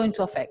is going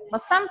to affect.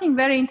 But something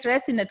very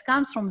interesting that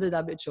comes from the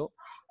WHO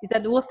is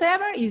that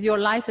whatever is your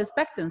life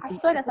expectancy,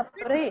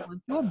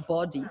 your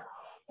body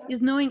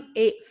is knowing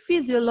a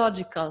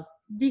physiological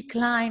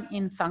decline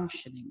in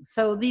functioning.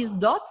 So these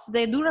dots,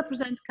 they do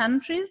represent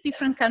countries,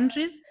 different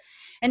countries.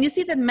 And you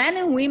see that men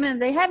and women,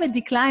 they have a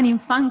decline in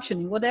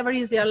functioning, whatever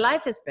is their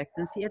life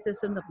expectancy at a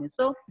certain point.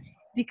 So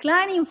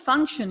decline in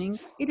functioning,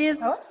 it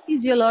is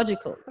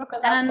physiological.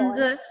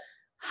 And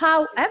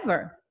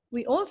however,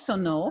 we also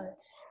know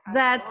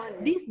that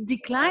this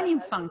decline in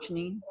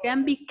functioning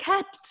can be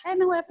kept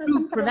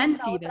through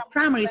preventive at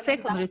primary,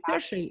 secondary,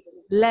 tertiary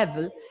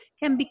level,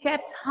 can be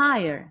kept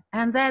higher,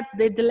 and that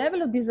the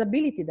level of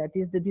disability, that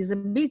is the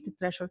disability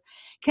threshold,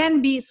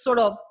 can be sort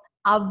of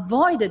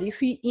avoided if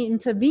we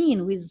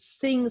intervene with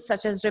things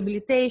such as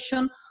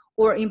rehabilitation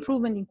or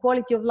improvement in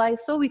quality of life,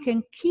 so we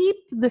can keep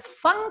the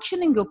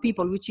functioning of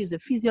people, which is a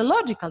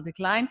physiological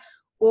decline,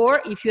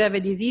 or if you have a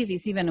disease,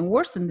 it's even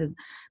worse than the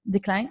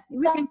decline,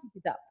 we can keep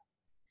it up.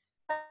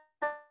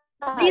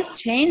 These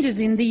changes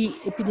in the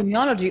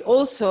epidemiology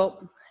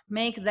also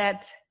make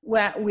that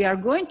where we are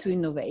going to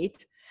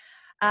innovate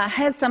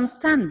has some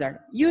standard.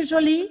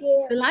 Usually,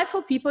 the life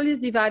of people is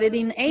divided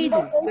in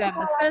ages. You have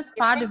the first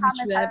part of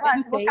which you have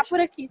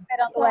education,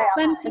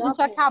 20,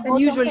 and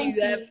usually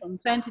you have from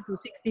 20 to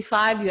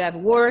 65, you have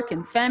work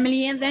and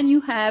family, and then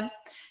you have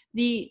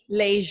the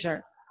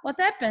leisure. What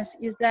happens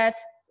is that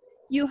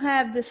you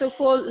have the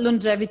so-called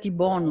longevity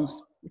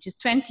bonus, which is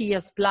 20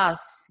 years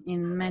plus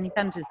in many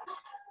countries.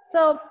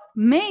 So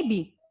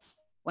maybe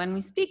when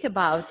we speak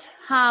about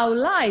how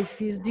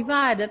life is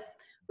divided,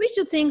 we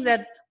should think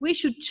that we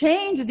should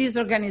change this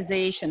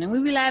organization, and we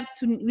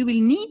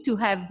will need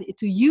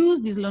to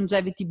use this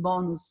longevity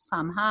bonus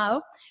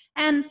somehow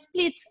and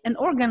split and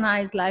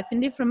organize life in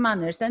different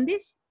manners. And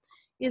this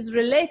is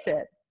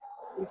related,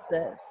 it's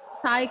a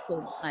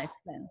cycle life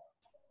plan.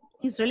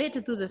 It's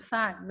related to the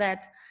fact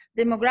that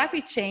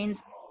demographic change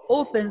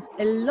opens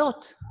a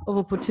lot of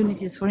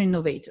opportunities for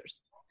innovators,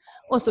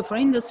 also for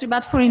industry,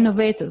 but for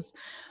innovators.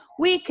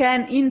 We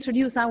can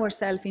introduce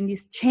ourselves in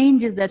these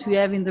changes that we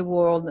have in the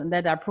world and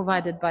that are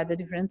provided by the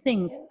different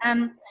things.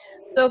 And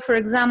so, for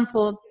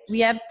example, we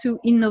have to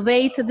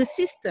innovate the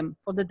system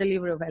for the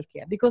delivery of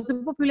healthcare because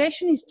the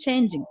population is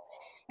changing.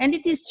 And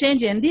it is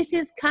changing. And this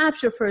is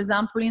captured, for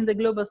example, in the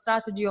global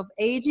strategy of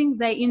aging.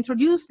 They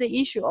introduce the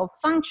issue of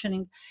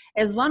functioning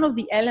as one of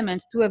the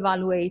elements to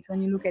evaluate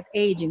when you look at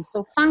aging.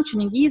 So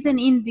functioning is an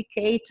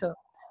indicator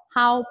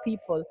how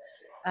people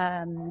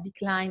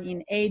decline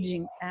in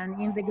aging. And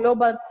in the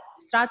global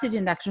strategy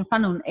and action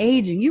plan on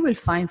aging, you will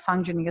find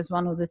functioning as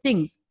one of the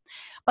things.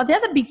 But the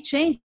other big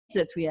change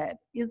that we have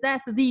is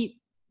that the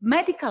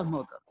medical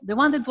model, the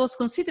one that was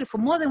considered for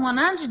more than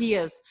 100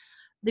 years,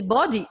 the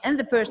body and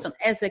the person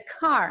as a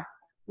car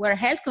where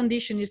health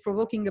condition is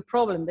provoking a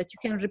problem that you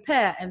can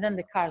repair and then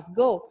the cars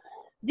go.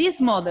 This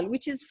model,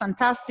 which is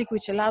fantastic,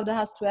 which allowed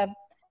us to have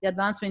the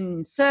advancement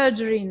in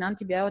surgery, in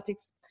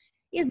antibiotics,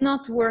 is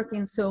not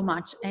working so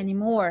much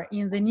anymore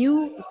in the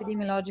new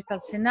epidemiological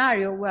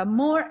scenario where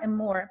more and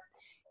more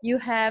you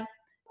have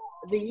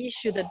the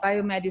issue that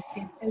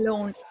biomedicine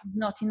alone is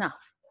not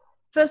enough.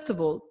 First of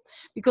all,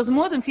 because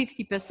more than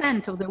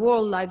 50% of the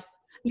world lives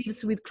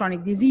with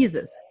chronic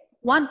diseases,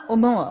 one or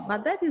more,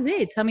 but that is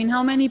it. I mean,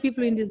 how many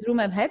people in this room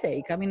have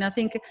headache? I mean, I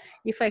think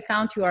if I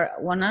count you are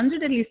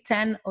 100, at least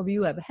 10 of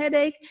you have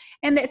headache,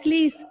 and at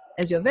least,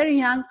 as you're very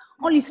young,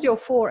 only 3 or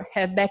 4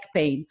 have back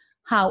pain.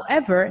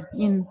 However,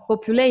 in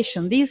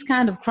population, these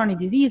kind of chronic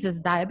diseases,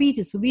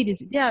 diabetes,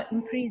 obesity, they are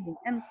increasing.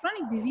 And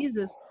chronic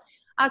diseases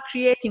are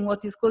creating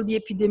what is called the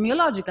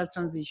epidemiological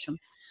transition.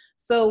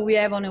 So we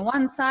have on the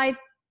one side,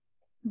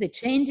 the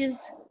changes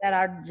that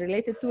are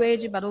related to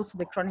aging, but also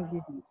the chronic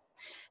disease.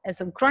 As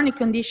a chronic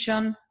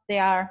condition, they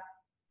are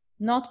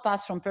not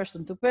passed from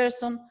person to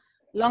person,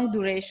 long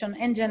duration,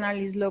 and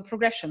generally slow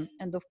progression.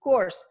 And of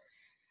course,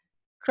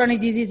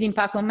 chronic disease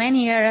impact on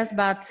many areas,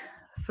 but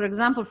for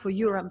example, for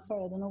Europe, I'm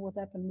sorry, I don't know what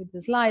happened with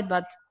the slide,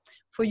 but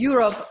for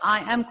Europe, I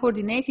am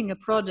coordinating a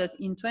project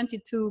in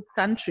 22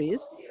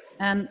 countries,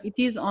 and it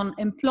is on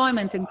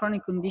employment and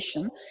chronic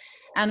condition.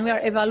 And we are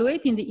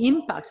evaluating the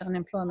impact on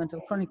employment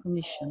of chronic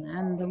condition.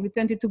 And with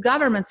 22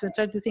 governments, we're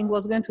trying to think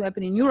what's going to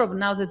happen in Europe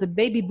now that the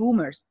baby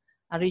boomers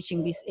are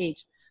reaching this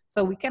age.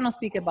 So we cannot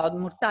speak about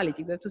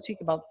mortality, we have to speak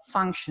about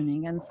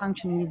functioning, and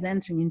functioning is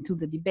entering into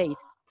the debate.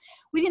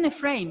 Within a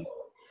frame,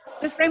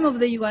 the frame of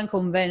the UN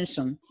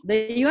Convention.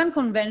 The UN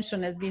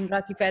Convention has been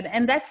ratified,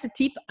 and that's a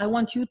tip I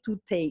want you to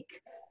take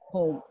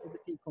home as a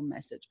take-home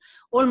message.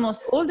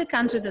 Almost all the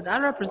countries that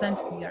are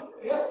represented here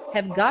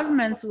have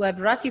governments who have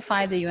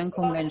ratified the UN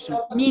Convention,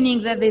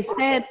 meaning that they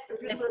said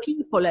that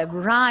people have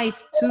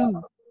right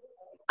to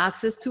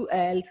access to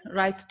health,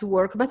 right to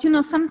work. But you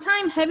know,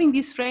 sometimes having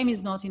this frame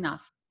is not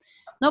enough.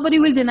 Nobody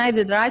will deny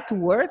the right to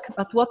work,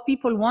 but what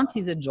people want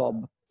is a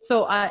job.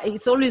 So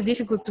it's always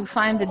difficult to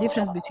find the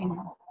difference between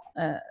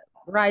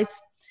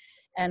rights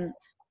and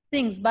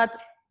things. But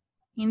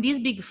in this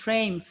big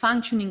frame,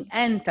 functioning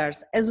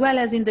enters, as well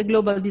as in the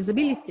Global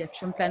Disability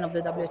Action Plan of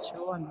the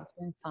WHO. I'm just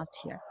going fast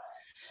here.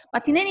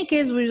 But in any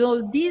case, with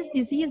all these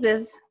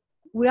diseases,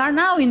 we are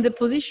now in the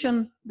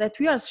position that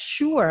we are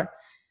sure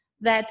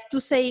that to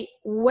say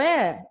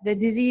where the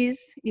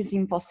disease is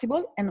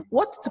impossible and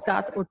what to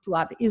cut or to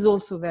add is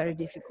also very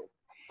difficult.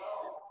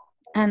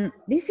 And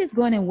this is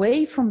going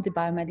away from the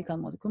biomedical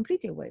model,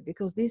 completely away,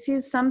 because this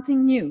is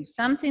something new,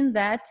 something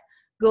that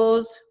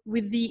goes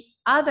with the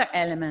other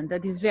element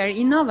that is very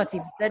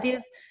innovative, that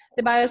is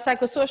the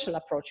biopsychosocial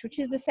approach, which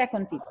is the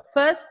second tip.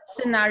 First,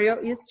 scenario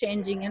is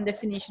changing and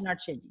definition are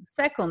changing.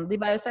 Second, the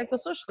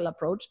biopsychosocial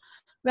approach.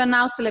 We are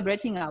now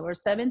celebrating our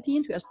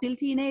 17th. We are still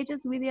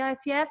teenagers with the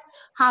ICF.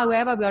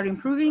 However, we are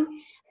improving.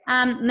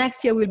 And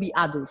next year we'll be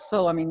adults.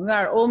 So, I mean, we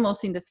are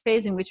almost in the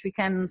phase in which we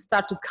can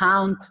start to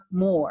count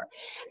more.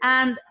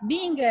 And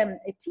being a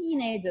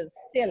teenager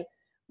still,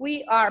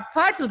 we are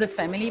part of the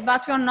family,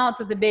 but we are not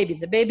the baby.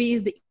 The baby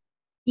is the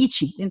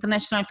ICI, the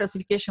International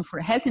Classification for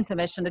Health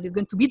Intervention, that is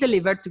going to be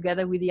delivered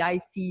together with the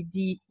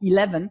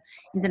ICD-11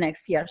 in the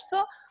next year.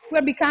 So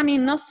we're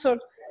becoming not sort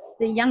of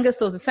the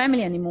youngest of the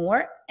family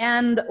anymore.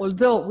 And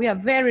although we are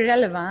very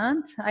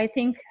relevant, I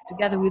think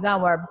together with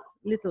our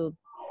little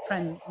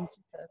friend and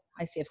sister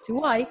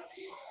ICFCY,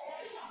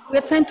 we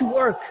are trying to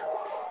work.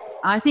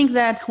 I think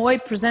that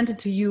Huib presented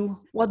to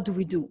you, what do?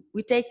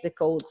 We take the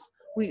codes,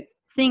 we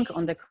think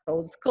on the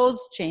codes.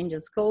 Codes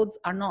changes. Codes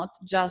are not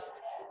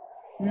just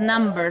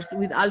numbers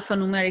with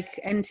alphanumeric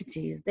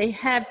entities. They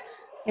have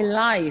a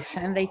life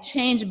and they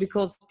change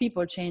because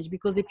people change,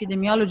 because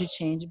epidemiology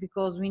change,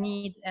 because we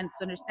need and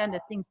to understand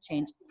that things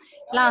change.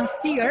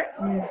 Last year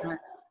in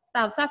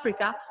South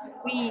Africa,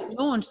 we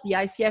launched the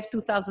ICF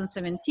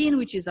 2017,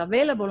 which is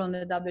available on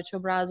the WHO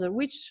browser,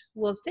 which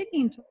was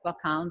taking into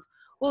account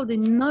all the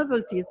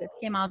novelties that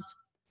came out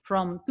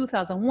from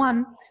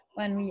 2001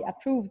 when we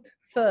approved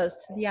first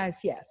the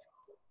ICF.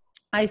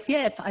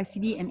 ICF,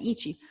 ICD, and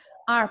ICI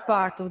are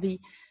part of the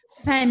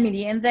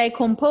family and they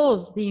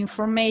compose the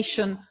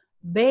information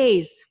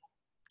base.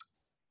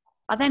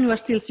 But then we're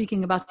still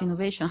speaking about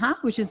innovation,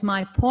 which is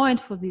my point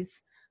for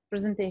this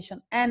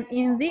presentation. And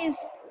in these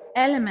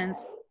elements,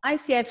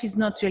 ICF is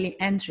not really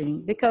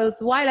entering, because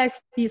while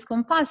ICD is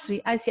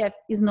compulsory, ICF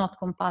is not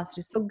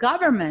compulsory. So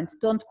governments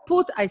don't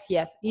put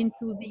ICF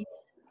into the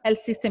health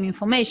system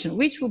information,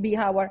 which will be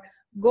our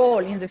goal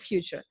in the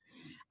future.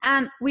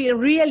 And we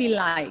really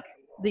like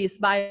this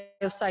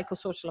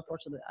biopsychosocial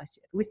approach to the ICF.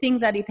 We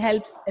think that it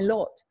helps a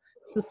lot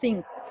to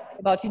think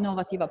about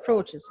innovative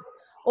approaches.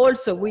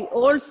 Also, we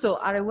also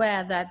are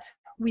aware that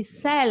we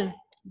sell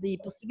the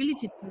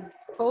possibility to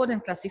code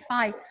and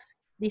classify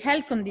the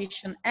health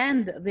condition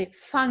and the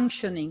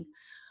functioning.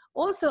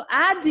 Also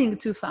adding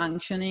to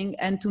functioning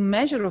and to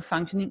measure of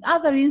functioning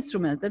other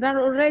instruments that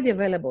are already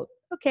available.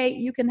 Okay,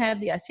 you can have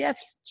the ICF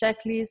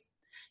checklist.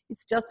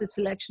 It's just a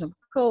selection of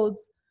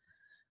codes.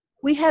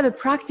 We have a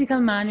practical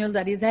manual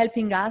that is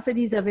helping us. It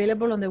is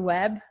available on the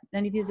web,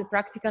 and it is a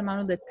practical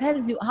manual that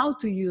tells you how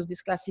to use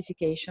this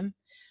classification.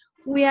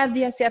 We have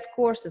the ICF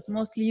courses,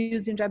 mostly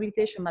used in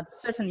rehabilitation, but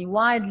certainly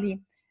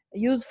widely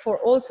used for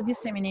also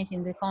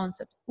disseminating the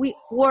concept. We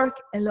work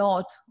a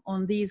lot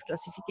on these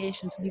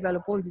classifications to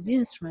develop all these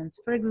instruments.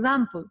 For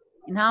example,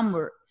 in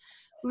Hamburg,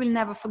 we will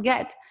never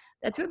forget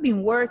that we've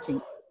been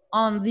working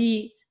on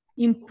the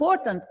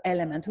important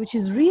element, which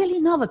is really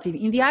innovative.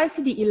 In the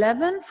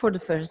ICD-11, for the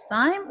first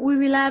time, we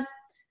will have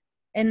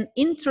an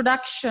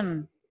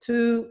introduction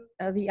to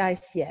the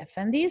ICF.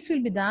 And this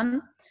will be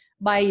done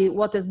by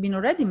what has been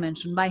already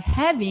mentioned, by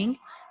having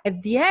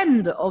at the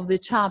end of the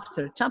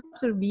chapter,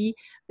 chapter B,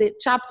 the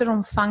chapter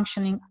on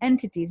functioning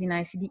entities in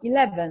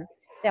ICD-11.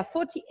 There are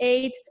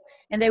 48,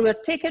 and they were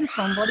taken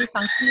from body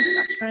functioning,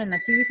 structure, and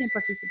activity and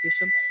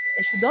participation.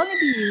 They should only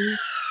be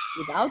used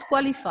without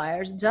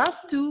qualifiers,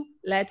 just to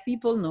let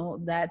people know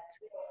that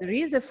there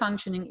is a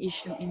functioning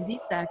issue in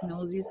this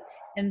diagnosis,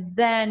 and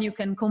then you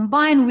can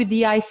combine with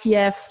the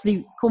ICF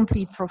the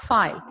complete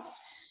profile.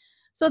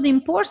 So the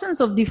importance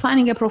of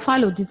defining a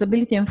profile of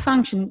disability and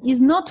function is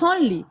not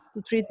only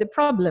to treat the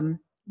problem,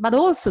 but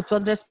also to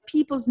address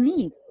people's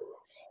needs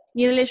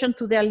in relation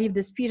to their lived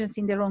experience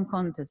in their own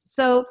context.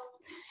 So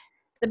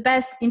the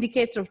best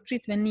indicator of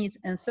treatment needs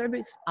and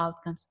service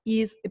outcomes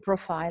is a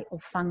profile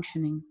of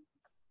functioning.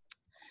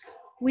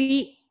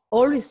 We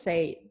always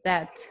say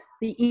that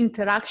the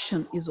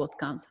interaction is what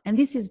counts, and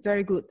this is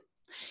very good.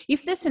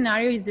 If the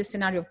scenario is the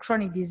scenario of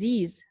chronic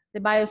disease, the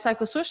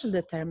biopsychosocial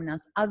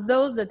determinants are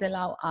those that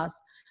allow us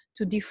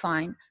to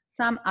define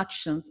some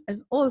actions,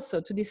 as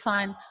also to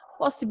define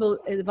possible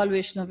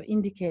evaluation of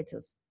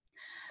indicators.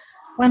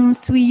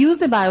 Once we use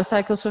the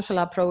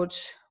biopsychosocial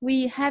approach,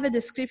 we have a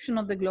description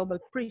of the global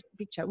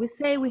picture. We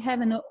say we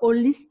have an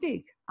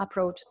holistic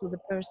approach to the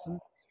person.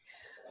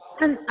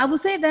 And I would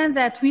say then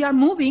that we are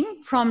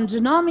moving from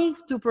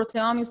genomics to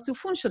proteomics to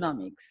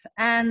functionomics.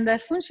 And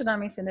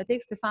functionomics, and I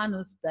take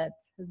Stefanos that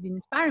has been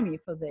inspiring me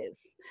for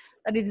this,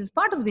 that it is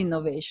part of the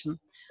innovation.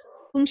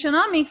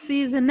 Functionomics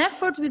is an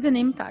effort with an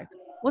impact.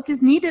 What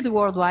is needed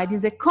worldwide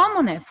is a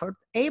common effort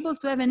able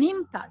to have an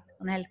impact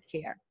on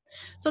healthcare,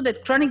 so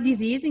that chronic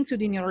disease,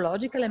 including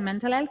neurological and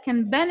mental health,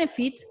 can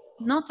benefit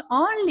not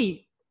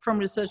only from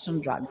research on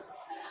drugs,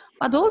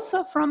 but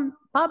also from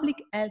public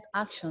health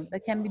action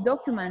that can be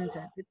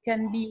documented, that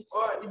can be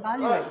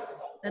evaluated.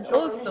 And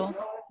also,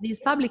 these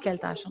public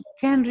health action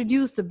can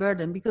reduce the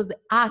burden because they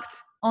act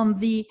on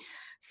the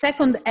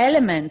second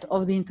element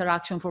of the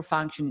interaction for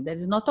functioning. That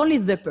is not only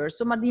the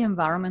person, but the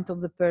environment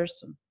of the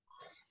person.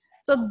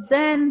 So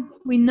then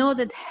we know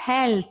that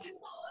health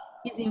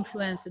is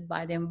influenced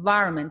by the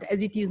environment,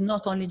 as it is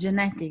not only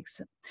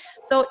genetics.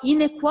 So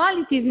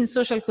inequalities in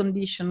social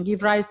condition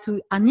give rise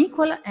to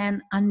unequal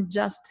and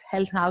unjust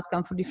health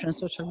outcome for different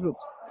social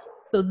groups.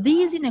 So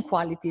these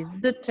inequalities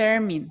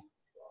determine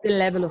the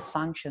level of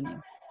functioning.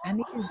 And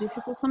it is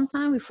difficult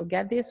sometimes, we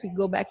forget this, we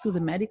go back to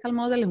the medical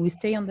model and we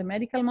stay on the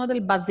medical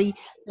model, but the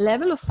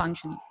level of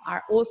functioning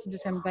are also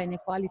determined by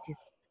inequalities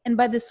and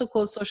by the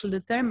so-called social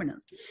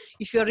determinants.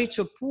 If you're rich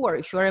or poor,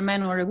 if you're a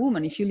man or a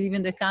woman, if you live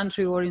in the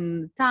country or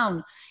in the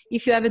town,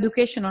 if you have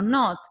education or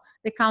not,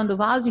 the kind of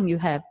housing you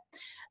have.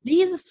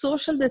 These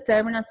social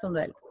determinants of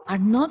health are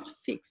not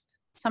fixed.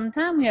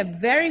 Sometimes we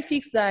have very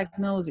fixed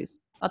diagnosis,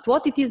 but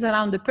what it is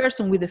around the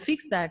person with a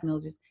fixed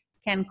diagnosis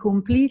can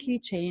completely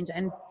change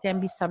and can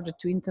be subject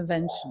to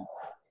intervention.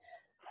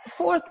 The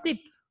fourth tip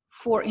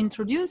for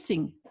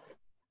introducing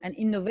and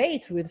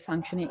innovate with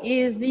functioning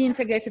is the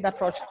integrated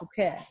approach to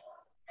care.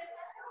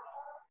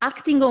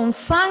 Acting on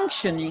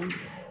functioning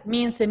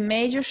means a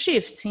major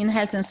shift in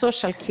health and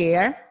social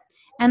care,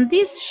 and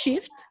this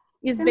shift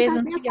is based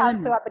on three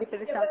elements: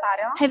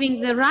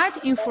 having the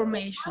right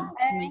information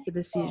to make a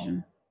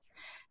decision,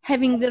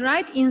 having the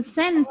right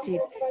incentive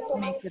to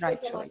make the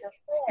right choice,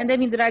 and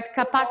having the right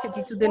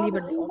capacity to deliver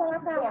the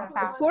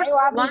outcome. Of course,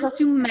 once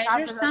you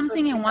measure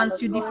something and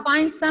once you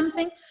define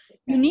something,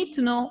 you need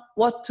to know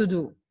what to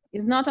do.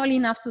 It's not only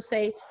enough to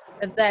say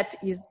that that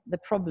is the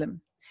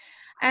problem.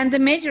 And the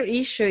major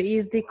issue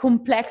is the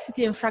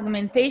complexity and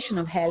fragmentation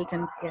of health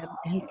and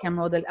healthcare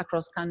model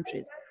across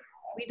countries.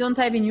 We don't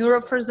have in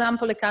Europe, for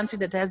example, a country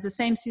that has the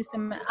same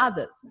system as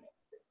others.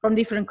 From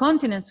different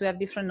continents, we have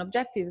different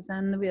objectives,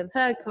 and we have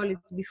heard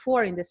colleagues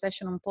before in the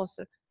session on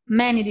poster,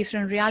 many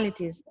different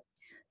realities.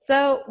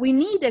 So we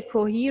need a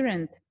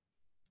coherent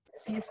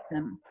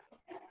system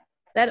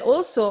that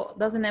also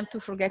doesn't have to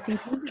forget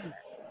inclusiveness.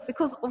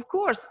 Because of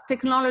course,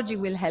 technology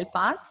will help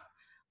us,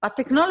 but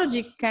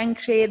technology can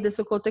create the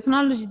so-called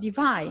technology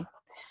divide.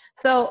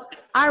 So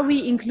are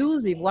we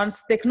inclusive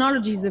once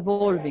technology is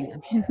evolving? I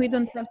mean, we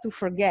don't have to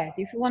forget.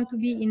 If we want to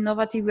be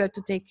innovative, we have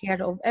to take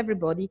care of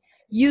everybody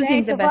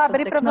using the best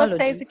of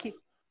technology.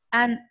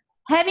 And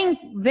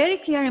having very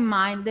clear in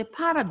mind the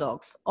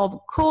paradox of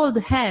cold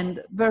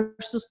hand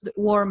versus the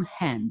warm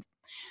hand.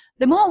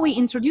 The more we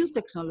introduce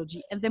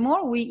technology and the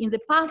more we in the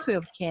pathway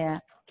of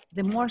care,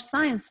 the more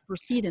science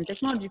proceeds and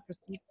technology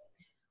proceeds,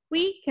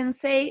 we can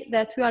say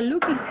that we are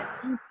looking at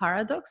a new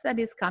paradox that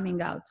is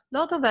coming out. A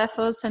lot of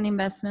efforts and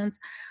investments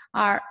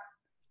are,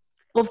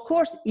 of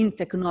course, in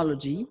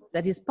technology.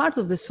 That is part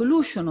of the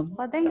solution of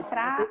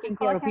taking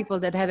care of people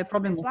that have a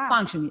problem of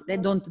functioning. They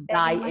don't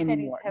die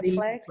anymore. They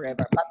live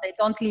forever, but they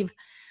don't live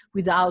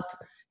without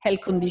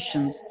health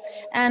conditions.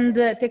 And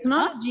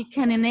technology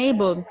can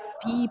enable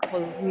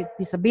people with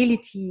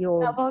disability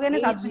or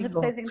aging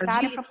or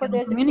fragility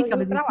or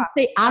communicability to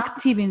stay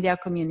active in their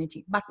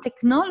community. But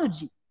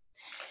technology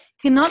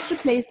cannot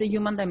replace the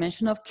human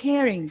dimension of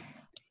caring.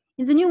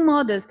 In the new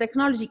models,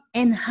 technology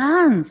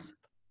enhances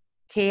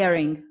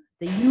caring,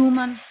 the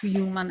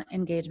human-to-human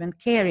engagement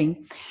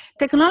caring.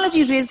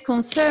 Technology raises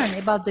concern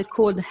about the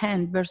cold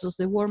hand versus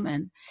the warm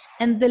hand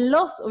and the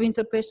loss of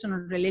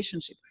interpersonal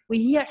relationship.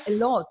 We hear a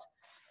lot,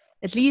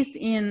 at least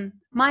in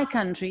my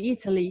country,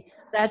 Italy,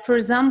 that, for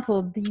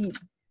example, the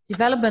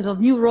development of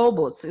new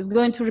robots is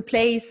going to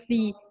replace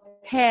the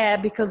care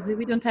because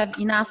we don't have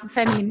enough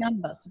family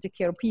members to take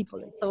care of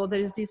people. So there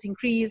is this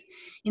increase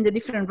in the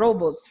different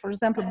robots. For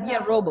example,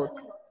 beer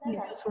robots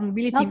is used for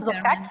mobility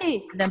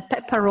impairment. Then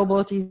Pepper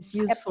robot is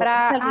used for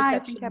hotel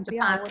reception in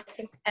Japan.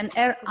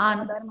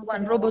 And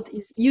one robot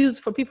is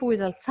used for people with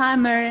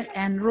Alzheimer,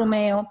 and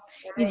Romeo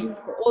is used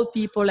for old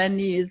people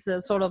and is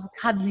sort of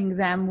cuddling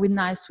them with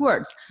nice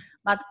words.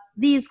 But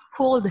this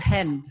cold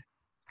hand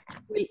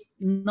will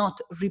not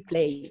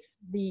replace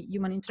the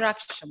human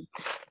interaction.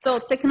 So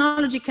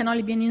technology can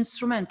only be an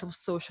instrument of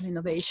social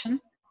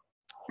innovation,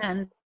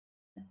 and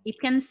it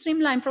can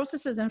streamline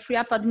processes and free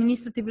up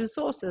administrative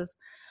resources,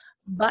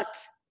 but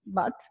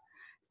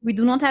we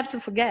do not have to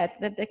forget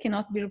that they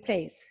cannot be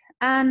replaced.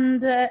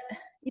 And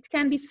it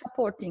can be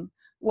supporting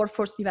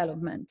workforce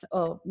development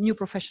of new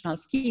professional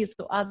skills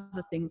or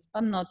other things,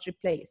 but not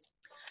replace.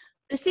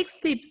 The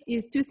sixth tips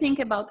is to think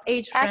about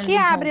age-friendly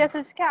homes.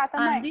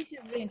 And this is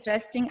very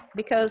interesting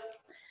because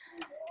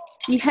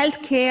the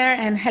healthcare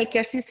and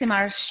healthcare system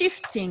are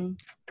shifting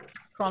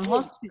from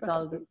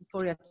hospital, this is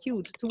for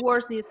acute,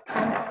 towards this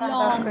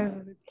long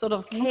sort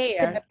of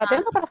care.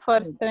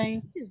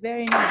 Which is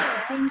very nice.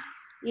 I think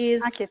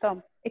is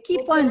a key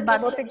point,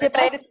 but o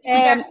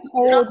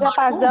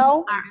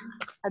diapasão.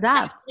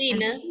 Adapt.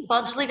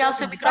 Pode desligar o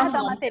seu microfone.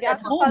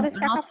 Homes are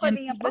not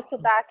empty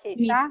boxes.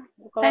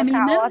 Family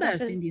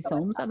members in these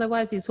homes,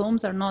 otherwise these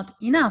homes are not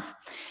enough.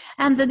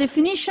 And the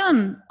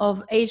definition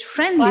of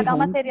age-friendly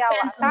home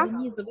depends on the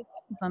needs of the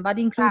occupant, but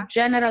include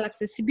general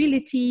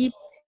accessibility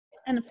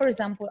and, for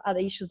example, other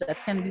issues that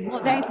can be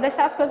modern. Gente,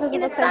 deixar as coisas de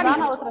vocês lá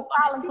na outra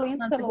sala,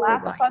 incluindo o celular,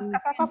 vocês podem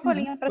ficar com a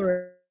folhinha para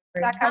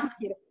estudar caso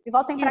queira. E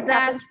voltem para cá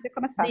para a gente poder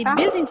começar, the tá?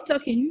 building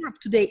stock in Europe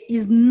today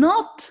is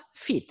not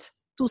fit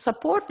to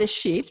support the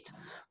shift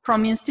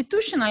from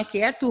institutional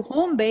care to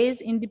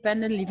home-based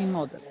independent living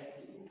model.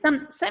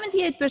 Some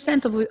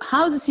 78% of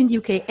houses in the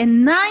UK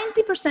and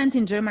 90%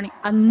 in Germany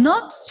are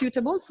not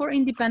suitable for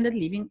independent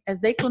living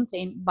as they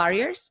contain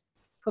barriers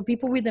for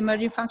people with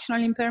emerging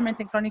functional impairment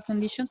and chronic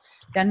condition.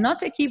 They are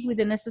not equipped with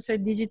the necessary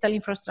digital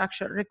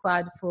infrastructure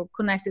required for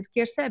connected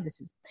care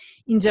services.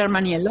 In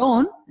Germany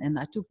alone, and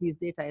I took this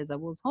data as I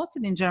was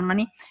hosted in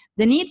Germany,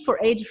 the need for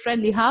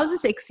age-friendly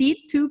houses exceed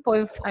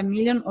 2.5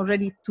 million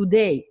already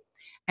today.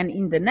 And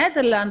in the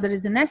Netherlands, there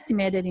is an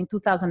estimated in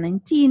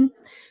 2019,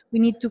 we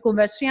need to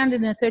convert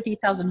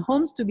 330,000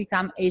 homes to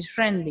become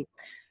age-friendly.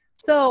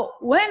 So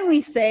when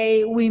we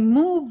say we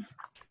move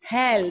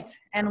health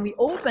and we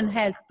open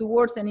health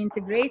towards an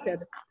integrated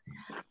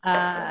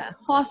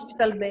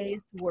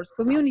hospital-based, towards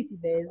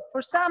community-based,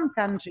 for some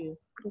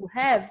countries who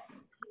have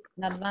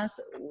in advance,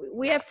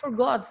 we have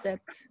forgot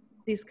that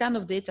this kind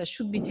of data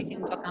should be taken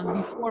into account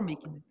before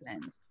making the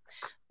plans.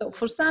 So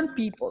for some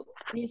people,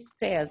 these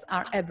stairs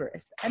are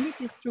Everest, and it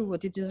is true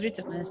what it is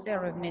written in a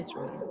stair of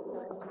metro.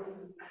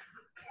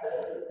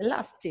 The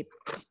last tip,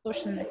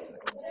 social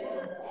network,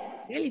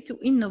 really to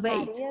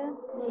innovate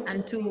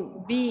and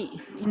to be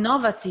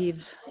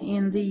innovative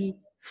in the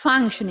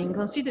functioning,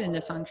 considering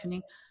the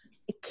functioning,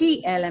 a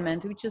key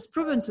element which is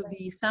proven to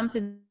be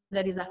something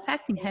that is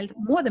affecting health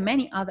more than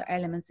many other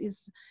elements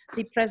is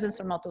the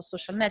presence or not of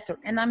social network.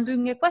 And I'm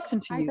doing a question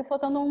to you.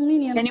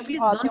 Can you please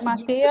don't give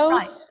me the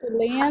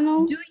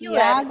time? Do you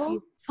have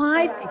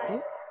 5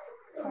 people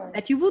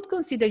that you would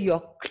consider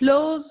your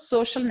close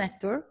social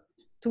network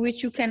to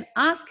which you can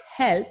ask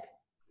help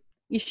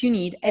if you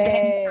need at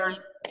any time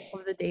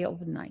of the day or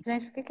the night?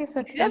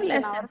 If you have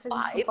less than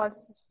 5,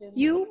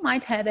 you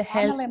might have a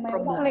health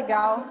problem.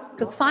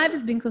 Because 5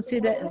 has been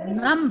considered a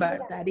number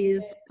that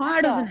is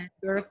part of the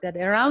network that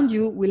around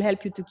you will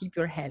help you to keep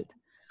your health.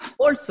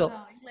 Also,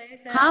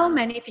 how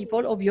many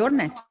people of your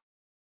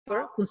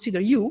network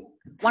consider you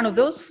one of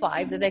those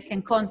 5 that they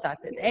can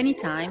contact at any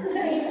time?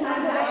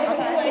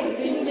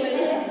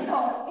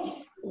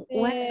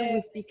 When do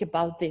we speak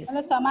about this?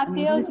 I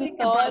mean, do we speak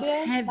about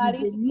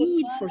having the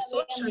need for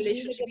social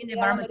relationship in the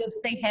environment to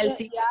stay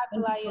healthy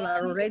when people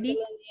are already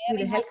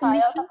with a health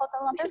condition?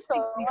 We should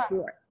speak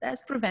before.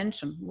 That's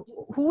prevention.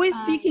 Who is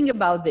speaking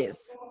about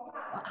this?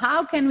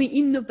 How can we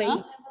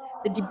innovate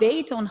the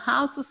debate on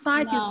how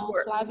societies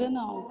work?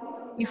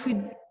 If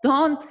we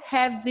don't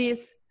have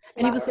this,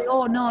 and you will say,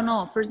 oh,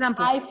 no, for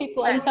example,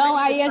 Então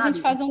aí a gente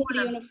faz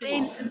trio no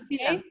Spain and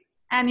Finland.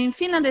 And in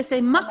Finland, they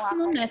say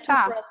maximum network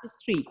for us is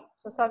 3.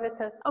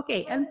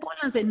 Okay, and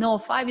Poland say, no,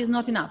 5 is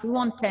not enough. We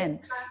want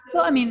 10.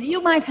 So, I mean, you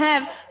might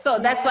have, so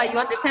that's why you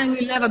understand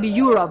we'll never be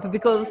Europe,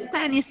 because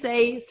Spanish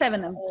say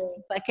 7.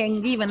 If I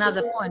can give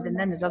another point, and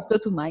then just go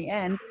to my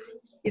end,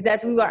 is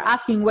that we were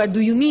asking, where do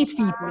you meet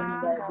people?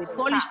 And the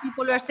Polish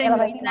people were saying,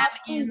 we meet them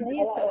in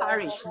the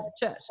parish, in the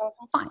church.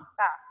 Fine.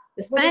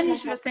 The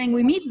Spanish were saying,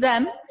 we meet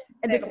them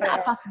at the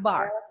tapas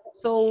bar.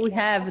 So we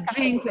have a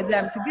drink with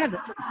them together.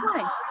 So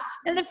fine.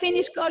 And the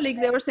Finnish colleague,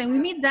 they were saying, we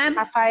meet them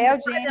in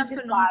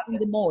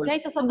the malls.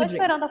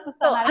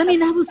 So, I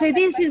mean, I would say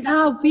this is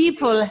how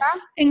people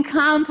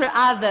encounter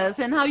others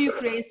and how you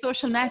create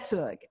social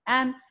network.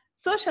 And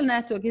social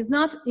network is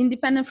not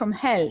independent from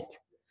health.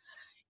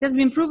 It has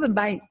been proven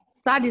by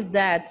studies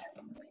that,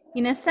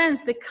 in a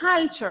sense, the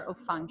culture of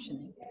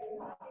functioning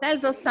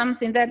tells us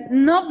something that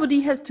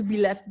nobody has to be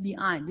left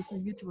behind. This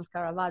is beautiful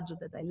Caravaggio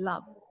that I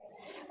love.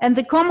 And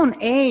the common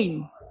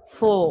aim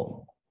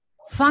for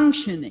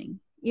functioning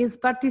is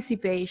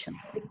participation.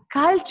 The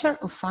culture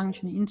of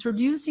functioning,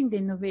 introducing the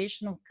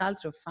innovation of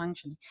culture of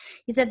functioning,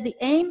 is that the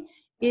aim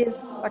is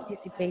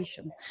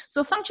participation.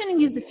 So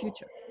functioning is the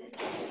future.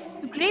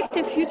 To create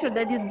a future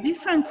that is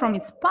different from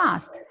its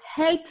past,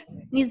 health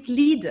needs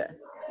leaders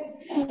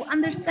who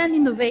understand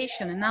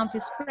innovation and how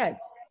it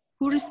spreads,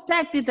 who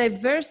respect the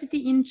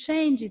diversity in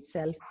change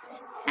itself,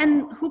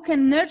 and who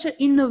can nurture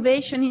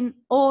innovation in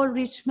all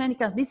rich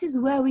medical. This is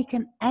where we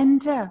can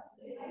enter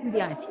in the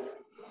ICF.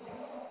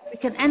 We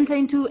can enter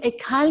into a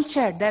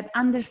culture that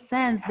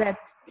understands that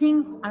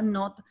things are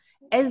not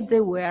as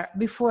they were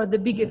before the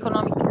big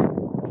economic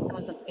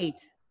crisis of 2008.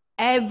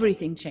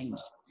 Everything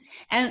changed.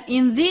 And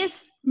in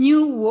this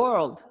new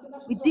world,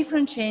 with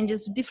different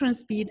changes, with different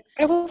speed,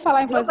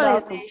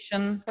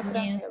 globalization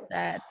means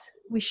that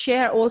we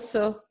share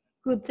also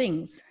good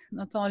things,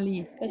 not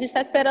only... A gente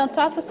está esperando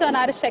só a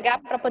funcionária chegar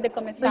para poder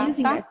começar,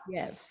 using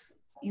ICF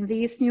in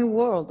this new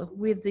world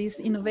with this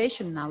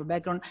innovation in our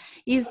background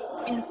means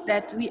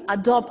that we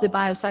adopt the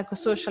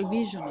biopsychosocial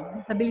vision of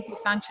disability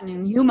functioning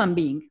in human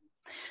being.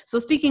 So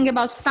speaking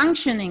about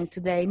functioning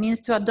today means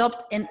to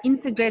adopt an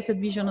integrated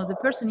vision of the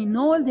person in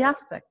all the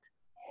aspects.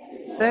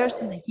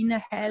 Person, the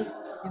inner health,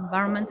 the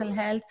environmental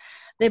health.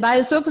 The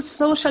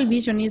biopsychosocial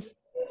vision is,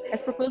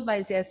 as proposed by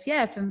the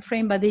ICF and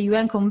framed by the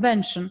UN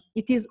Convention,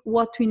 it is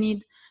what we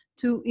need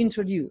to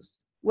introduce.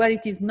 Where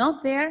it is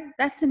not there,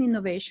 that's an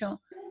innovation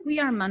we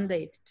are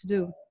mandated to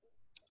do.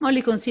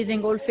 Only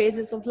considering all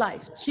phases of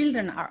life.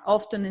 Children are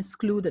often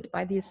excluded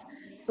by this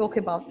talk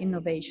about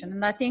innovation.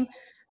 And I think,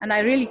 and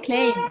I really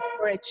claim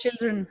for a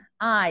children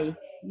eye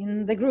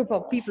in the group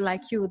of people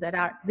like you that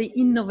are the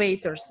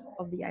innovators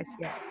of the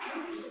ICF.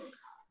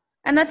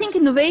 And I think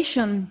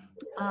innovation,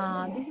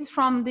 this is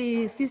from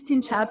the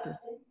Sistine Chapel.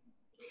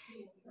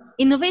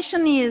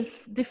 Innovation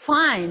is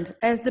defined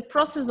as the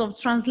process of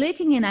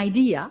translating an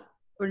idea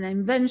or an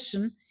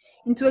invention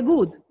into a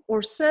good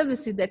or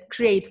services that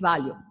create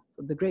value.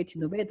 So the great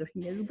innovator,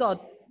 he is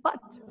God.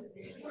 But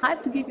I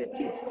have to give you a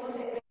tip.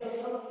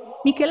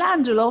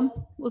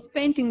 Michelangelo was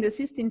painting the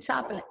Sistine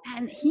Chapel,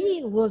 and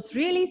he was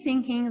really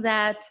thinking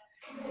that,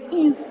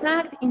 in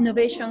fact,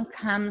 innovation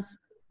comes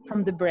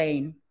from the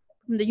brain,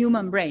 from the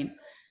human brain.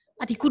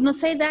 But he could not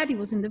say that. He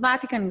was in the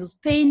Vatican, he was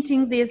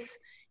painting this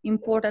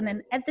important.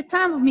 And at the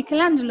time of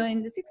Michelangelo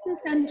in the 16th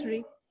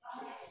century,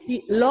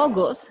 the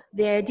logos,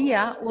 the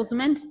idea, was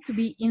meant to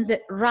be in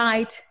the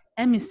right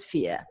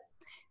hemisphere.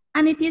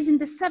 And it is in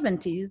the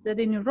 70s that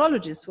a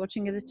neurologist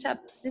watching at the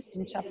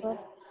Sistine Chapel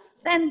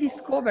then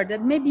discovered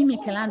that maybe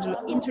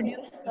Michelangelo introduced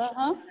that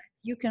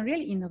you can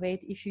really innovate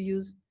if you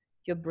use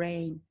your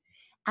brain.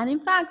 And in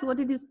fact, what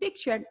it is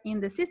pictured in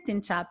the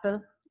Sistine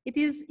Chapel, it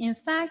is in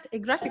fact a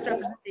graphic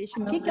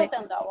representation of the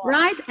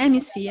right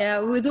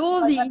hemisphere with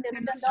all the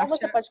structure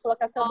of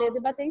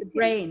the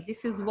brain.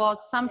 This is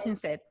what something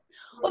said.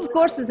 Of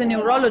course, as a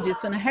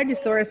neurologist, when I heard this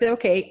story, I said,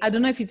 okay, I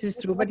don't know if it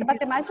is true, but it is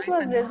and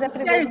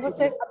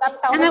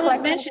I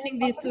was mentioning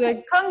this to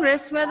a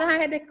congress where I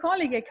had a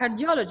colleague, a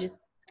cardiologist.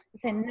 I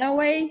said, no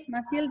way,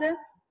 Matilde.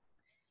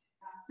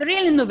 The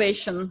real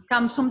innovation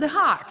comes from the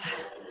heart.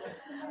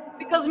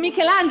 Because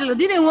Michelangelo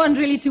didn't want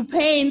really to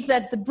paint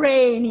that the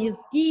brain is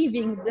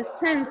giving the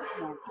sense to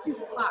man. It is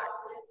the heart.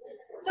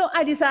 So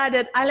I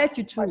decided I let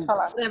you choose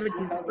whether it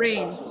is the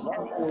brain and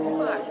the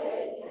heart.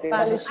 But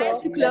I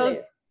have to close.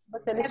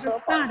 I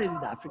started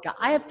with Africa.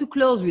 I have to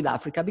close with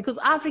Africa because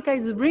Africa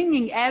is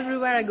bringing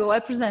everywhere I go. I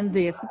present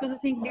this because I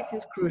think this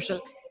is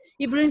crucial.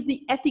 It brings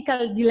the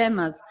ethical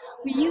dilemmas.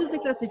 We use the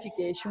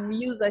classification, we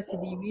use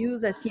ICD, we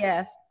use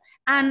ICF,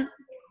 and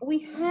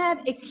we have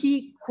a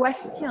key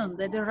question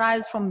that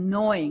arises from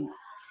knowing.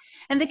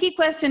 And the key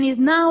question is,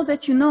 now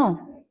that you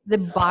know the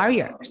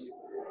barriers,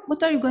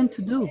 what are you going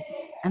to do?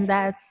 And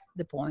that's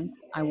the point.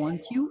 I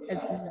want you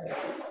as innovators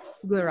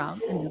to go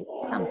around and do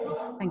something.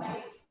 Thank you.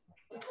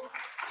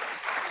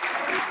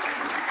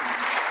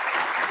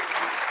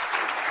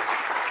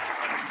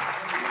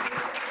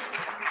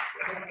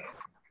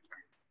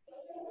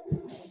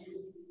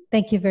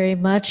 Thank you very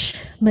much,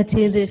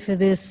 Matilde, for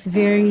this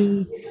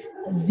very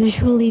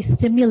visually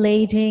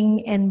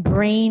stimulating and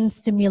brain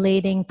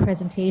stimulating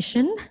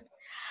presentation.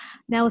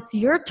 Now it's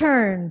your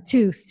turn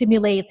to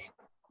stimulate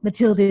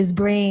Matilde's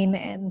brain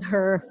and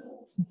her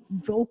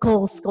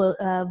vocal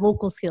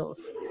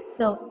skills.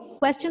 So,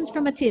 questions for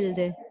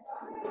Matilde?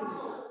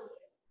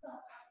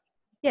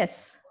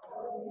 Yes,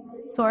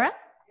 Tora?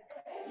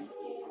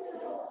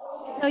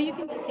 No, you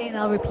can just say and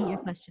I'll repeat your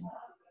question.